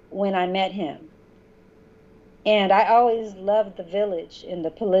when I met him. And I always loved the village and the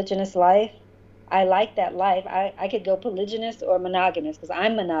polygynous life. I like that life. I could go polygynous or monogamous because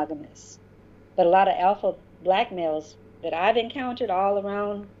I'm monogamous. But a lot of alpha black males that I've encountered all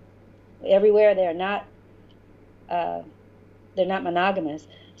around everywhere, uh, they're not monogamous.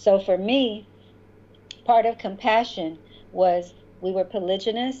 So for me, part of compassion was we were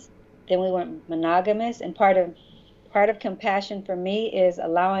polygynous, then we weren't monogamous, and part of compassion for me is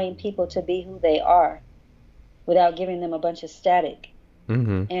allowing people to be who they are without giving them a bunch of static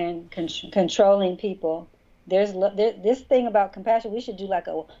Mm-hmm. and controlling people. This thing about compassion. We should do like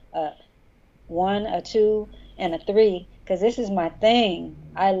a 1, a 2, and a 3 because this is my thing.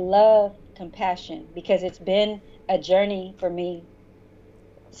 I love compassion because it's been a journey for me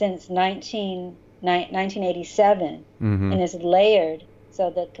since 1987, Mm-hmm. and it's layered. So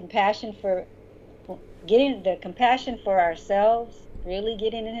the compassion for ourselves, really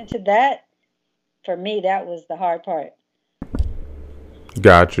getting into that, for me, that was the hard part.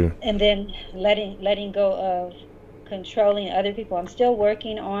 Got you. And then letting go of controlling other people. I'm still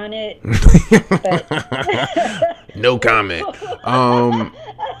working on it, but No comment.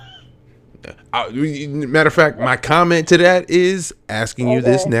 Matter of fact, my comment to that is asking you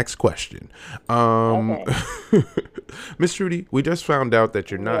this okay, next question. Um, okay, Miss Trudy, we just found out that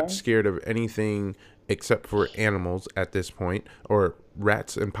you're not yeah, scared of anything except for animals at this point, or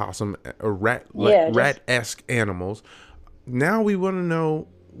rats and possum, or yeah. Just rat-esque animals. Now we want to know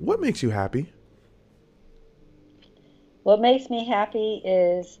what makes you happy. what makes me happy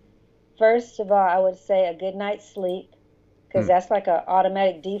is, first of all, I would say a good night's sleep, because Mm, that's like a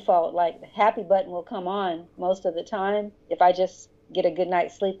automatic default. Like the happy button will come on most of the time if I just get a good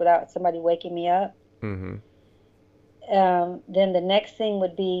night's sleep without somebody waking me up. mm-hmm. Then the next thing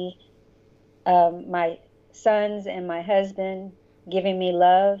would be my sons and my husband giving me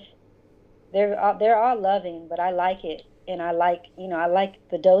love. They're all loving, but I like it, and I like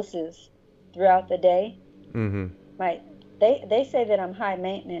the doses throughout the day. Mm-hmm. My they say that I'm high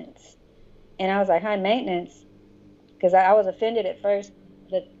maintenance, and I was like, high maintenance, because I was offended at first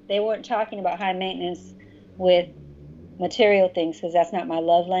that they weren't talking about high maintenance with material things, because that's not my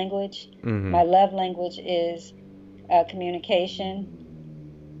love language. Mm-hmm. My love language is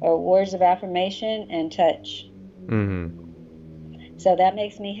communication or words of affirmation and touch. Mm-hmm. So that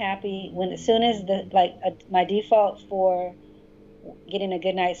makes me happy when, as soon as my default for getting a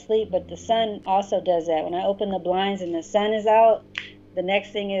good night's sleep, but the sun also does that. When I open the blinds and the sun is out, the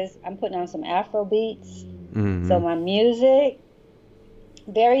next thing is I'm putting on some Afro beats. So Mm-hmm. my music,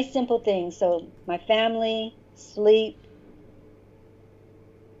 very simple things. So my family, sleep,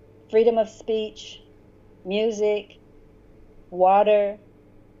 freedom of speech, music, water.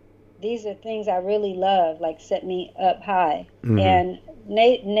 These are things I really love, like set me up high. Mm-hmm. And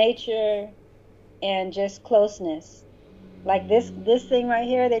nature and just closeness. Like this thing right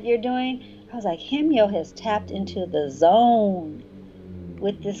here that you're doing, I was like, Himyo has tapped into the zone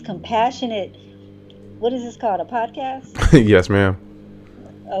with this compassionate, what is this called? A podcast? Yes, ma'am.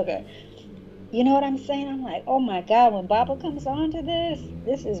 Okay. You know what I'm saying? I'm like, oh my God, when Baba comes on to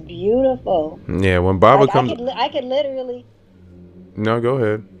this is beautiful. Yeah, when Baba Like comes. I could literally, No, go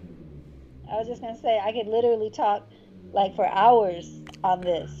ahead. I was just gonna say, I could literally talk like for hours on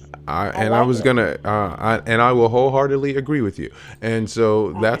this. I I like was it. gonna, and I will wholeheartedly agree with you. And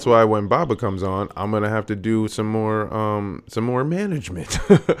so that's Okay. why when Baba comes on, I'm gonna have to do some more management,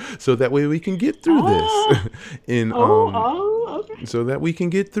 so that way we can get through this, Oh, in okay. so that we can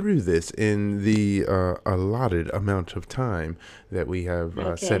get through this in the allotted amount of time that we have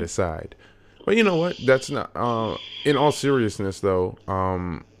set Okay. aside. But you know what? That's not. In all seriousness, though,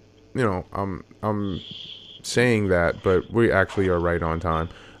 I'm saying that, but we actually are right on time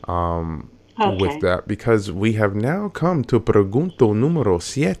with Okay. that, because we have now come to pregunto número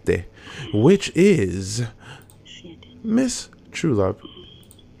siete, which is, Miss Trulove,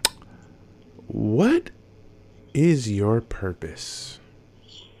 what is your purpose?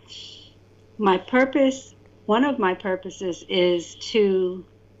 My purpose One of my purposes is to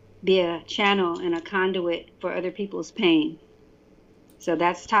be a channel and a conduit for other people's pain. So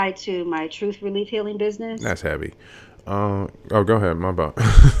that's tied to my truth relief healing business. That's heavy. Oh, go ahead. My bad.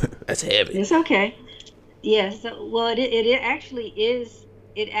 That's heavy. It's okay. Yes. Well, it actually is.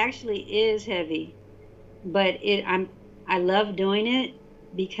 It actually is heavy, but I love doing it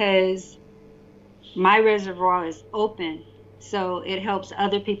because my reservoir is open, so it helps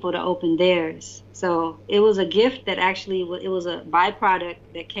other people to open theirs. So it was a gift that actually it was a byproduct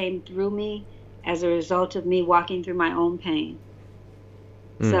that came through me as a result of me walking through my own pain.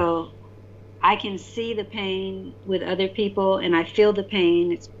 Mm. So I can see the pain with other people and I feel the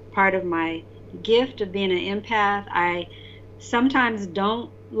pain. It's part of my gift of being an empath. I sometimes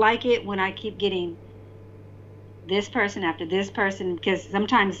don't like it when I keep getting this person after this person, because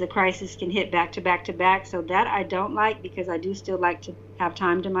sometimes the crisis can hit back to back to back. So that I don't like, because I do still like to have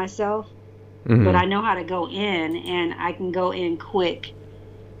time to myself. But I know how to go in, and I can go in quick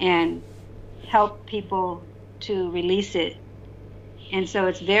and help people to release it. And so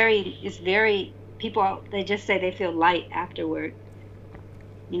it's very people, they just say they feel light afterward,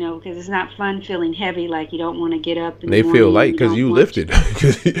 because it's not fun feeling heavy, like you don't want to get up in the They feel morning, light you because don't you want to.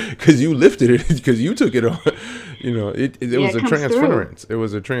 lifted, because you lifted it, because you took it on. It Yeah, was it a comes through. transference. It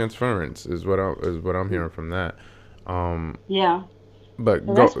was a transference, is what I'm hearing from that. Yeah. But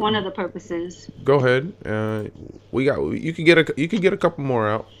So that's one of the purposes. go ahead. We got you could get a couple more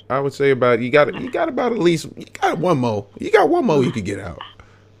out. I would say about you got about at least you got one more. You got one more you could get out.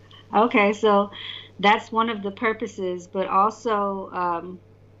 Okay, so that's one of the purposes, but also,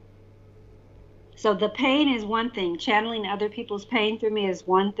 so the pain is one thing. Channeling other people's pain through me is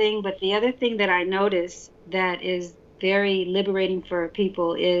one thing, but the other thing that I notice that is very liberating for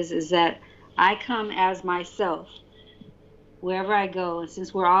people is that I come as myself wherever I go, and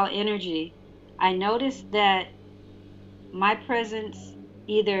since we're all energy, I notice that my presence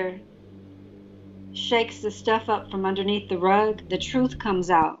either shakes the stuff up from underneath the rug, the truth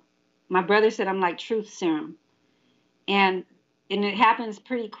comes out. My brother said I'm like truth serum. And it happens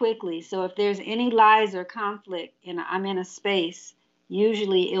pretty quickly. So if there's any lies or conflict and I'm in a space,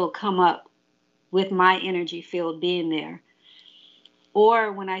 usually it'll come up with my energy field being there.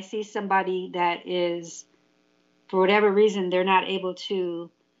 Or when I see somebody that is, for whatever reason, they're not able to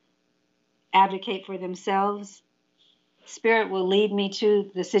advocate for themselves, spirit will lead me to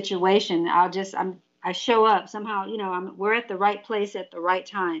the situation. I show up somehow, we're at the right place at the right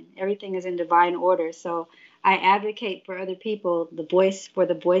time. Everything is in divine order. So I advocate for other people, the voice for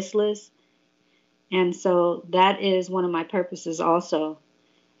the voiceless. And so that is one of my purposes also,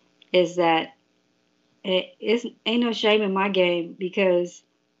 is that ain't no shame in my game, because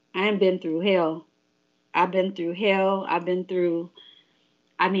I ain't been through hell. I've been through hell. I've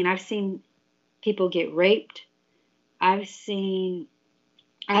seen people get raped. I've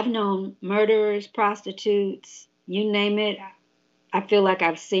known murderers, prostitutes, you name it. I feel like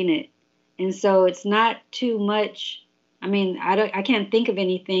I've seen it. And so it's not too much. I can't think of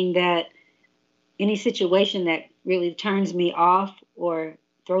any situation that really turns me off or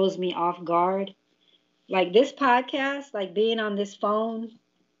throws me off guard. Like this podcast, like being on this phone,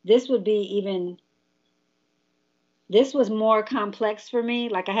 this would be even, this was more complex for me.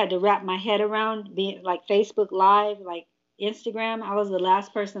 Like I had to wrap my head around being like Facebook Live, like Instagram. I was the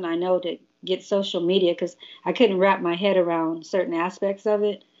last person I know to get social media because I couldn't wrap my head around certain aspects of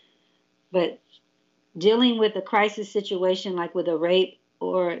it. But dealing with a crisis situation like with a rape,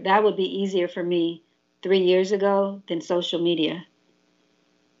 or that would be easier for me 3 years ago than social media.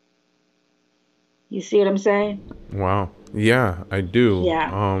 You see what I'm saying? Wow. Yeah, I do.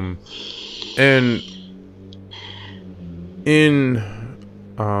 Yeah. And in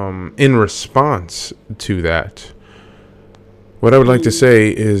response to that, what I would like to say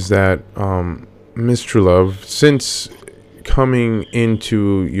is that Miss Trulove, since coming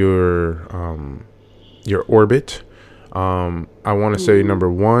into your orbit, I want to say number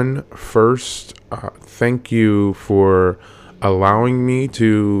one, first, thank you for allowing me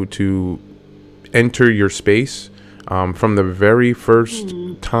to enter your space. From the very first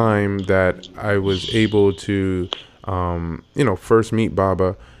time that I was able to, first meet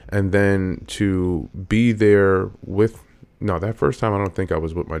Baba, and then to be there with, no, that first time I don't think I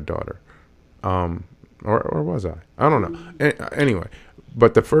was with my daughter. Or was I? I don't know. Anyway,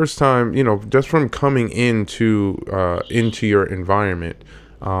 but the first time, just from coming into your environment,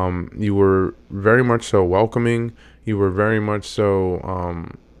 you were very much so welcoming. You were very much so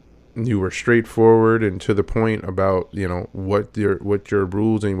You were straightforward and to the point about, what your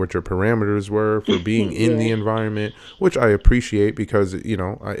rules and what your parameters were for being in Yeah. the environment, which I appreciate because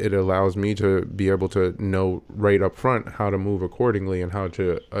it allows me to be able to know right up front how to move accordingly and how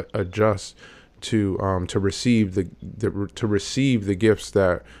to adjust to receive to receive the gifts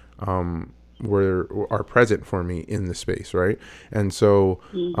that are present for me in the space, right? And so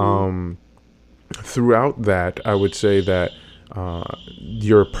Mhm. throughout that, I would say that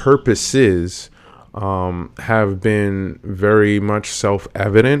your purposes have been very much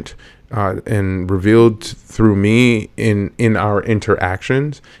self-evident and revealed through me in our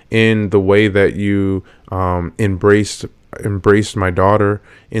interactions, in the way that you embraced my daughter,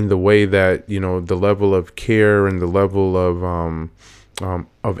 in the way that the level of care and the level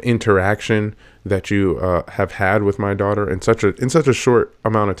of interaction that you have had with my daughter in such a short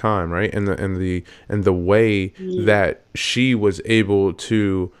amount of time, right? And the way Mm. that she was able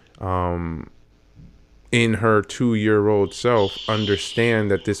to, in her 2-year old self,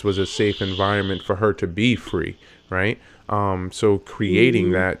 understand that this was a safe environment for her to be free, right? So creating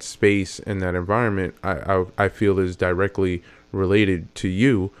Mhm. that space and that environment, I feel is directly related to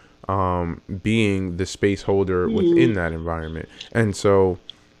you being the space holder within Mm. that environment. And so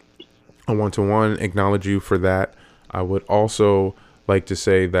I want to one acknowledge you for that. I would also like to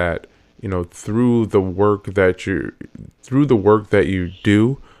say that through the work that you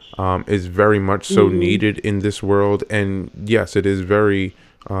do is very much so Mhm. needed in this world. And yes, it is very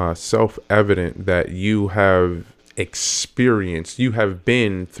self-evident that you have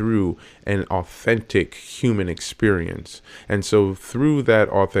been through an authentic human experience. And so through that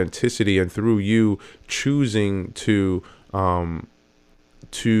authenticity and through you choosing to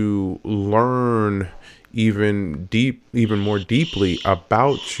learn even more deeply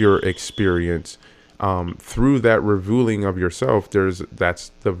about your experience, through that revealing of yourself,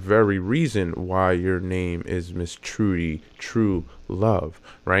 that's the very reason why your name is Miss Trudy, True Love,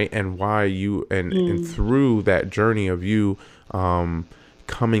 right? And why you and Mm. through that journey of you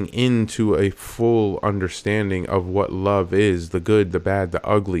coming into a full understanding of what love is, the good, the bad, the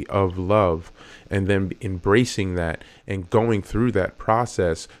ugly of love, and then embracing that and going through that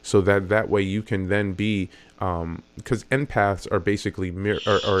process, so that way you can then be, because empaths are basically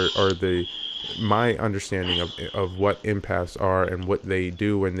are the my understanding of what empaths are and what they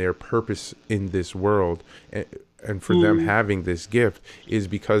do and their purpose in this world, and for them Mm. having this gift is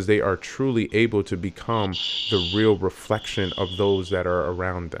because they are truly able to become the real reflection of those that are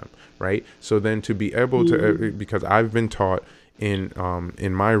around them, right? So then to be able to, Mm. because I've been taught in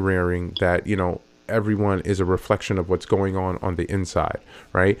my rearing that everyone is a reflection of what's going on the inside,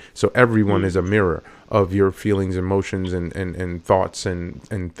 right? So everyone is a Yes. mirror of your feelings, emotions, and thoughts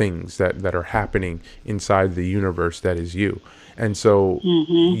and things that are happening inside the universe that is you. And so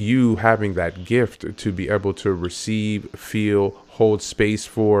Mhm. you having that gift to be able to receive, feel, hold space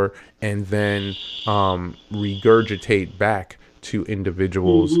for, and then regurgitate back to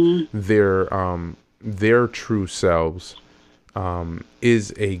individuals Mhm. their true selves,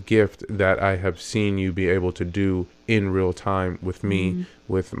 is a gift that I have seen you be able to do in real time with me,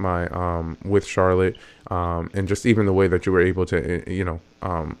 Mm. with Charlotte, and just even the way that you were able to,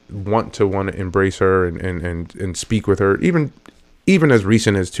 want to embrace her and speak with her, even as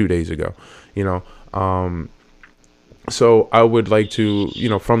recent as 2 days ago, you know. So I would like to,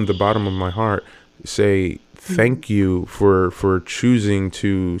 from the bottom of my heart, say Mm. thank you for choosing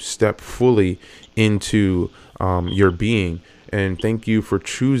to step fully into your being, and thank you for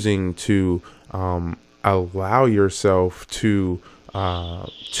choosing to allow yourself to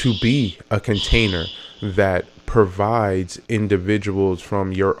be a container that provides individuals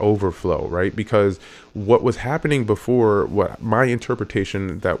from your overflow, right? Because what was happening before, what my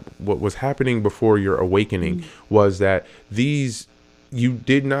interpretation, that what was happening before your awakening Mm. was that these you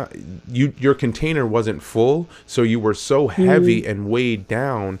did not your container wasn't full, so you were so Mm. heavy and weighed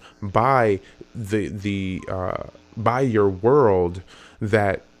down by the by your world,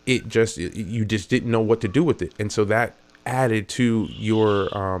 that you just didn't know what to do with it. And so that added to your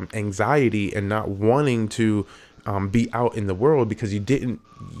anxiety and not wanting to be out in the world, because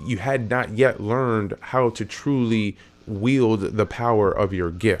you had not yet learned how to truly wield the power of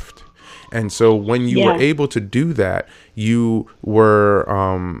your gift. And so when you were Yeah. able to do that, you were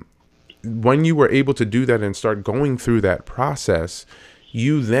when you were able to do that and start going through that process,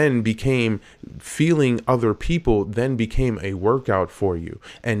 you then became feeling other people then became a workout for you.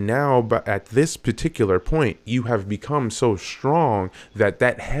 And now, but at this particular point, you have become so strong that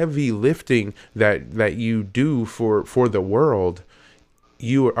that heavy lifting that you do for the world,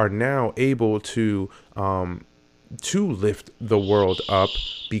 you are now able to lift the world up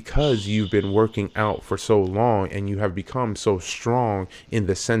because you've been working out for so long and you have become so strong in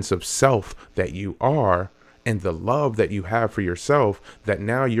the sense of self that you are and the love that you have for yourself, that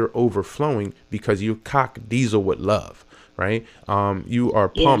now you're overflowing because you cock diesel with love, right? You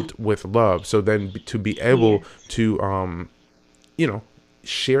are Yeah. pumped with love. So then to be able Yes. to you know,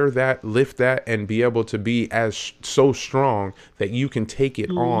 share that, lift that, and be able to be as so strong that you can take it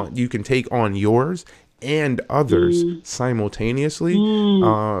Mm. on, you can take on yours and others Mm. simultaneously,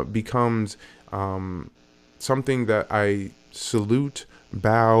 Mm. becomes something that I salute,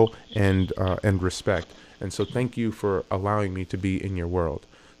 bow, and respect. And so thank you for allowing me to be in your world.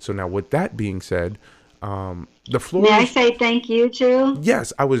 So now with that being said, the May floor I is, say thank you too?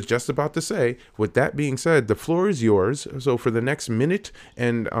 yes, I was just about to say, with that being said, the floor is yours. So for the next minute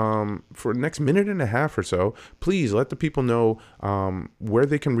and for the next minute and a half or so, please let the people know where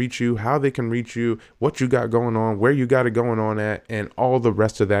they can reach you, how they can reach you, what you got going on, where you got it going on at, and all the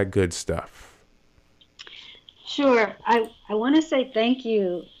rest of that good stuff. Sure. I want to say thank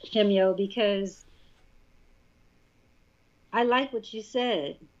you, Himyo, because I like what you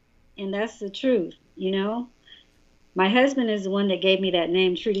said, and that's the truth, you know? My husband is the one that gave me that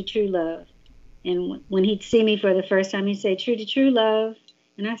name, Trudy True Love. And when he'd see me for the first time, he'd say, Trudy True Love.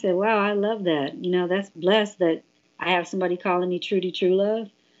 And I said, wow, I love that. You know, that's blessed that I have somebody calling me Trudy True Love.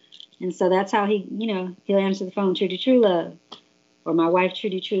 And so that's how he, he'll answer the phone, Trudy True Love, or my wife,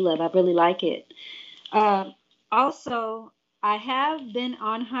 Trudy True Love. I really like it. Uh, Also, I have been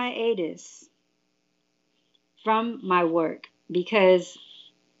on hiatus from my work because,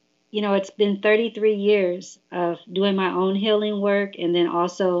 it's been 33 years of doing my own healing work and then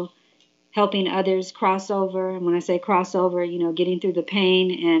also helping others cross over. And when I say cross over, getting through the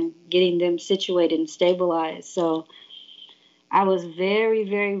pain and getting them situated and stabilized. So I was very,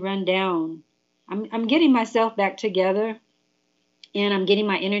 very run down. I'm getting myself back together and I'm getting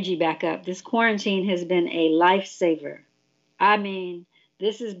my energy back up. This quarantine has been a lifesaver. I mean,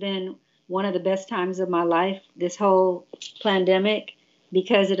 this has been one of the best times of my life, this whole pandemic,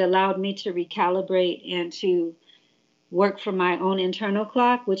 because it allowed me to recalibrate and to work from my own internal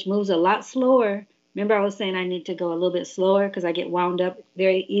clock, which moves a lot slower. Remember, I was saying I need to go a little bit slower because I get wound up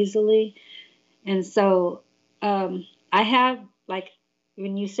very easily. And so I have, like,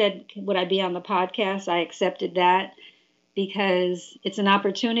 when you said, would I be on the podcast? I accepted that because it's an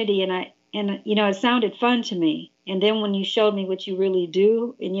opportunity and it sounded fun to me. And then when you showed me what you really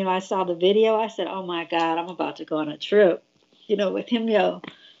do and I saw the video, I said, oh my God, I'm about to go on a trip, with him, yo.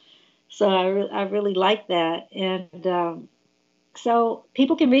 So I really like that. And so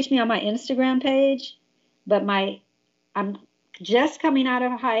people can reach me on my Instagram page, but I'm just coming out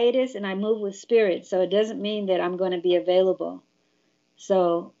of a hiatus and I move with spirit, so it doesn't mean that I'm going to be available.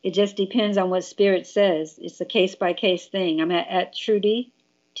 So it just depends on what spirit says. It's a case by case thing. I'm at Trudy,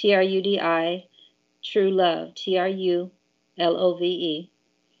 Trudi, True Love, Trulove.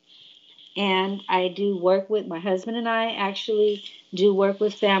 And I do work with my husband and I actually do work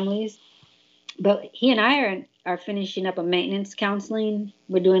with families, but he and I are finishing up a maintenance counseling.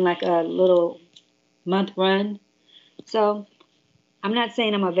 We're doing like a little month run. So I'm not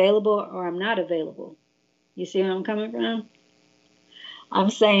saying I'm available or I'm not available. You see where I'm coming from? I'm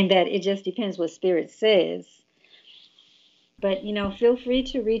saying that it just depends what spirit says. But feel free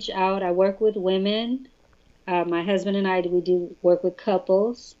to reach out. I work with women. My husband and I, we do work with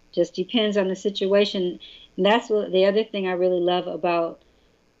couples. Just depends on the situation. And that's what the other thing I really love about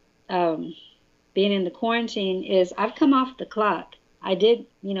um, being in the quarantine is I've come off the clock. I did,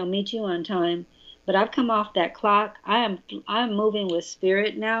 meet you on time, but I've come off that clock. I'm moving with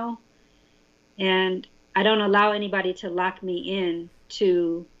spirit now, and I don't allow anybody to lock me in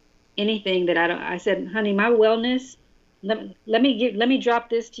to anything that I don't. I said, honey, my wellness. Let me drop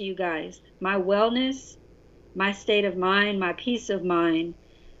this to you guys. My wellness, my state of mind, my peace of mind,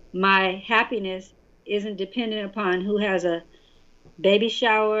 my happiness isn't dependent upon who has a baby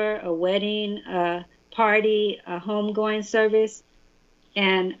shower, a wedding, a party, a homegoing service.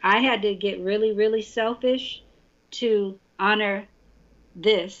 And I had to get really, really selfish to honor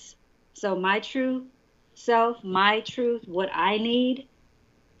this. So my true self, my truth, what I need,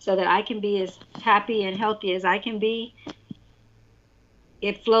 so that I can be as happy and healthy as I can be,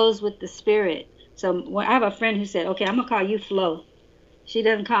 it flows with the spirit. So I have a friend who said, okay, I'm going to call you Flo. She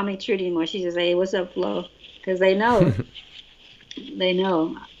doesn't call me Trudy anymore. She just say, hey, what's up, Flo? Because they know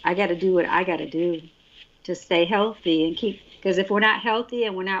I got to do what I got to do to stay healthy and keep, because if we're not healthy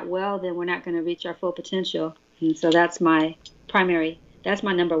and we're not well, then we're not going to reach our full potential. And so that's my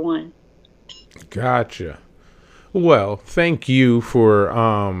number one. Gotcha. Well, thank you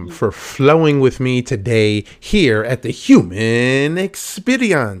for flowing with me today here at the Human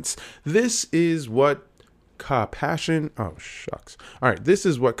Experience. This is what compassion. Oh shucks. All right, this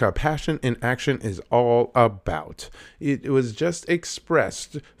is what compassion in action is all about. It was just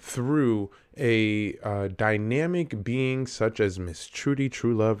expressed through a dynamic being such as Miss Trudy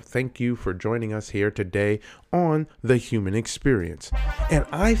Trulove. Thank you for joining us here today on the Human Experience. And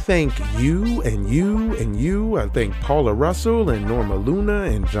I thank you and you and you. I thank Paula Russell and Norma Luna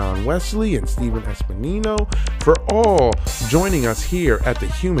and John Wesley and Stephen Espinino for all joining us here at the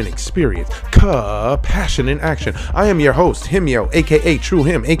Human Experience. Compassion in action. I am your host, Himyo, aka True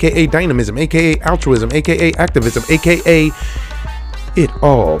Him, aka Dynamism, aka Altruism, aka Activism, aka It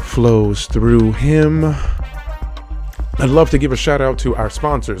All Flows Through Him. I'd love to give a shout out to our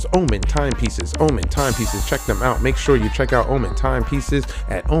sponsors, Omen Timepieces. Omen Timepieces, check them out. Make sure you check out Omen Timepieces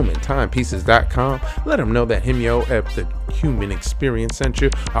at omentimepieces.com. Let them know that Himyo at the Human Experience sent you.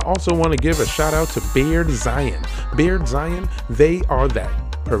 I also want to give a shout out to Beard Zion. Beard Zion, they are that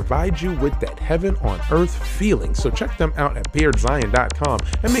provide you with that heaven on earth feeling. So check them out at beardzion.com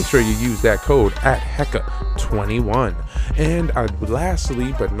and make sure you use that code at HECA21. And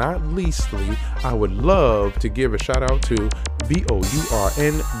lastly, but not leastly, I would love to give a shout out to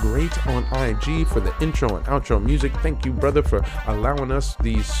BOURN Great on IG for the intro and outro music. Thank you, brother, for allowing us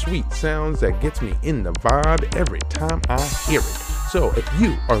these sweet sounds that gets me in the vibe every time I hear it. So if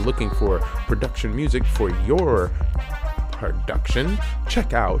you are looking for production music for your production,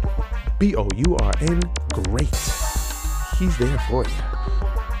 check out BOURN Great. He's there for you.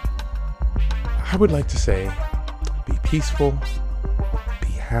 I would like to say, be peaceful, be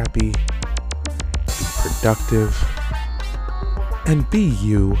happy, be productive, and be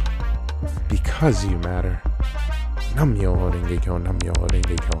you because you matter. Namyo Horenge Kyo, Namyo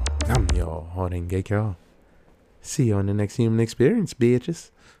Horenge Kyo, Namyo Horenge Kyo. See you on the next Human Experience,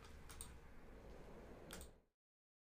 bitches.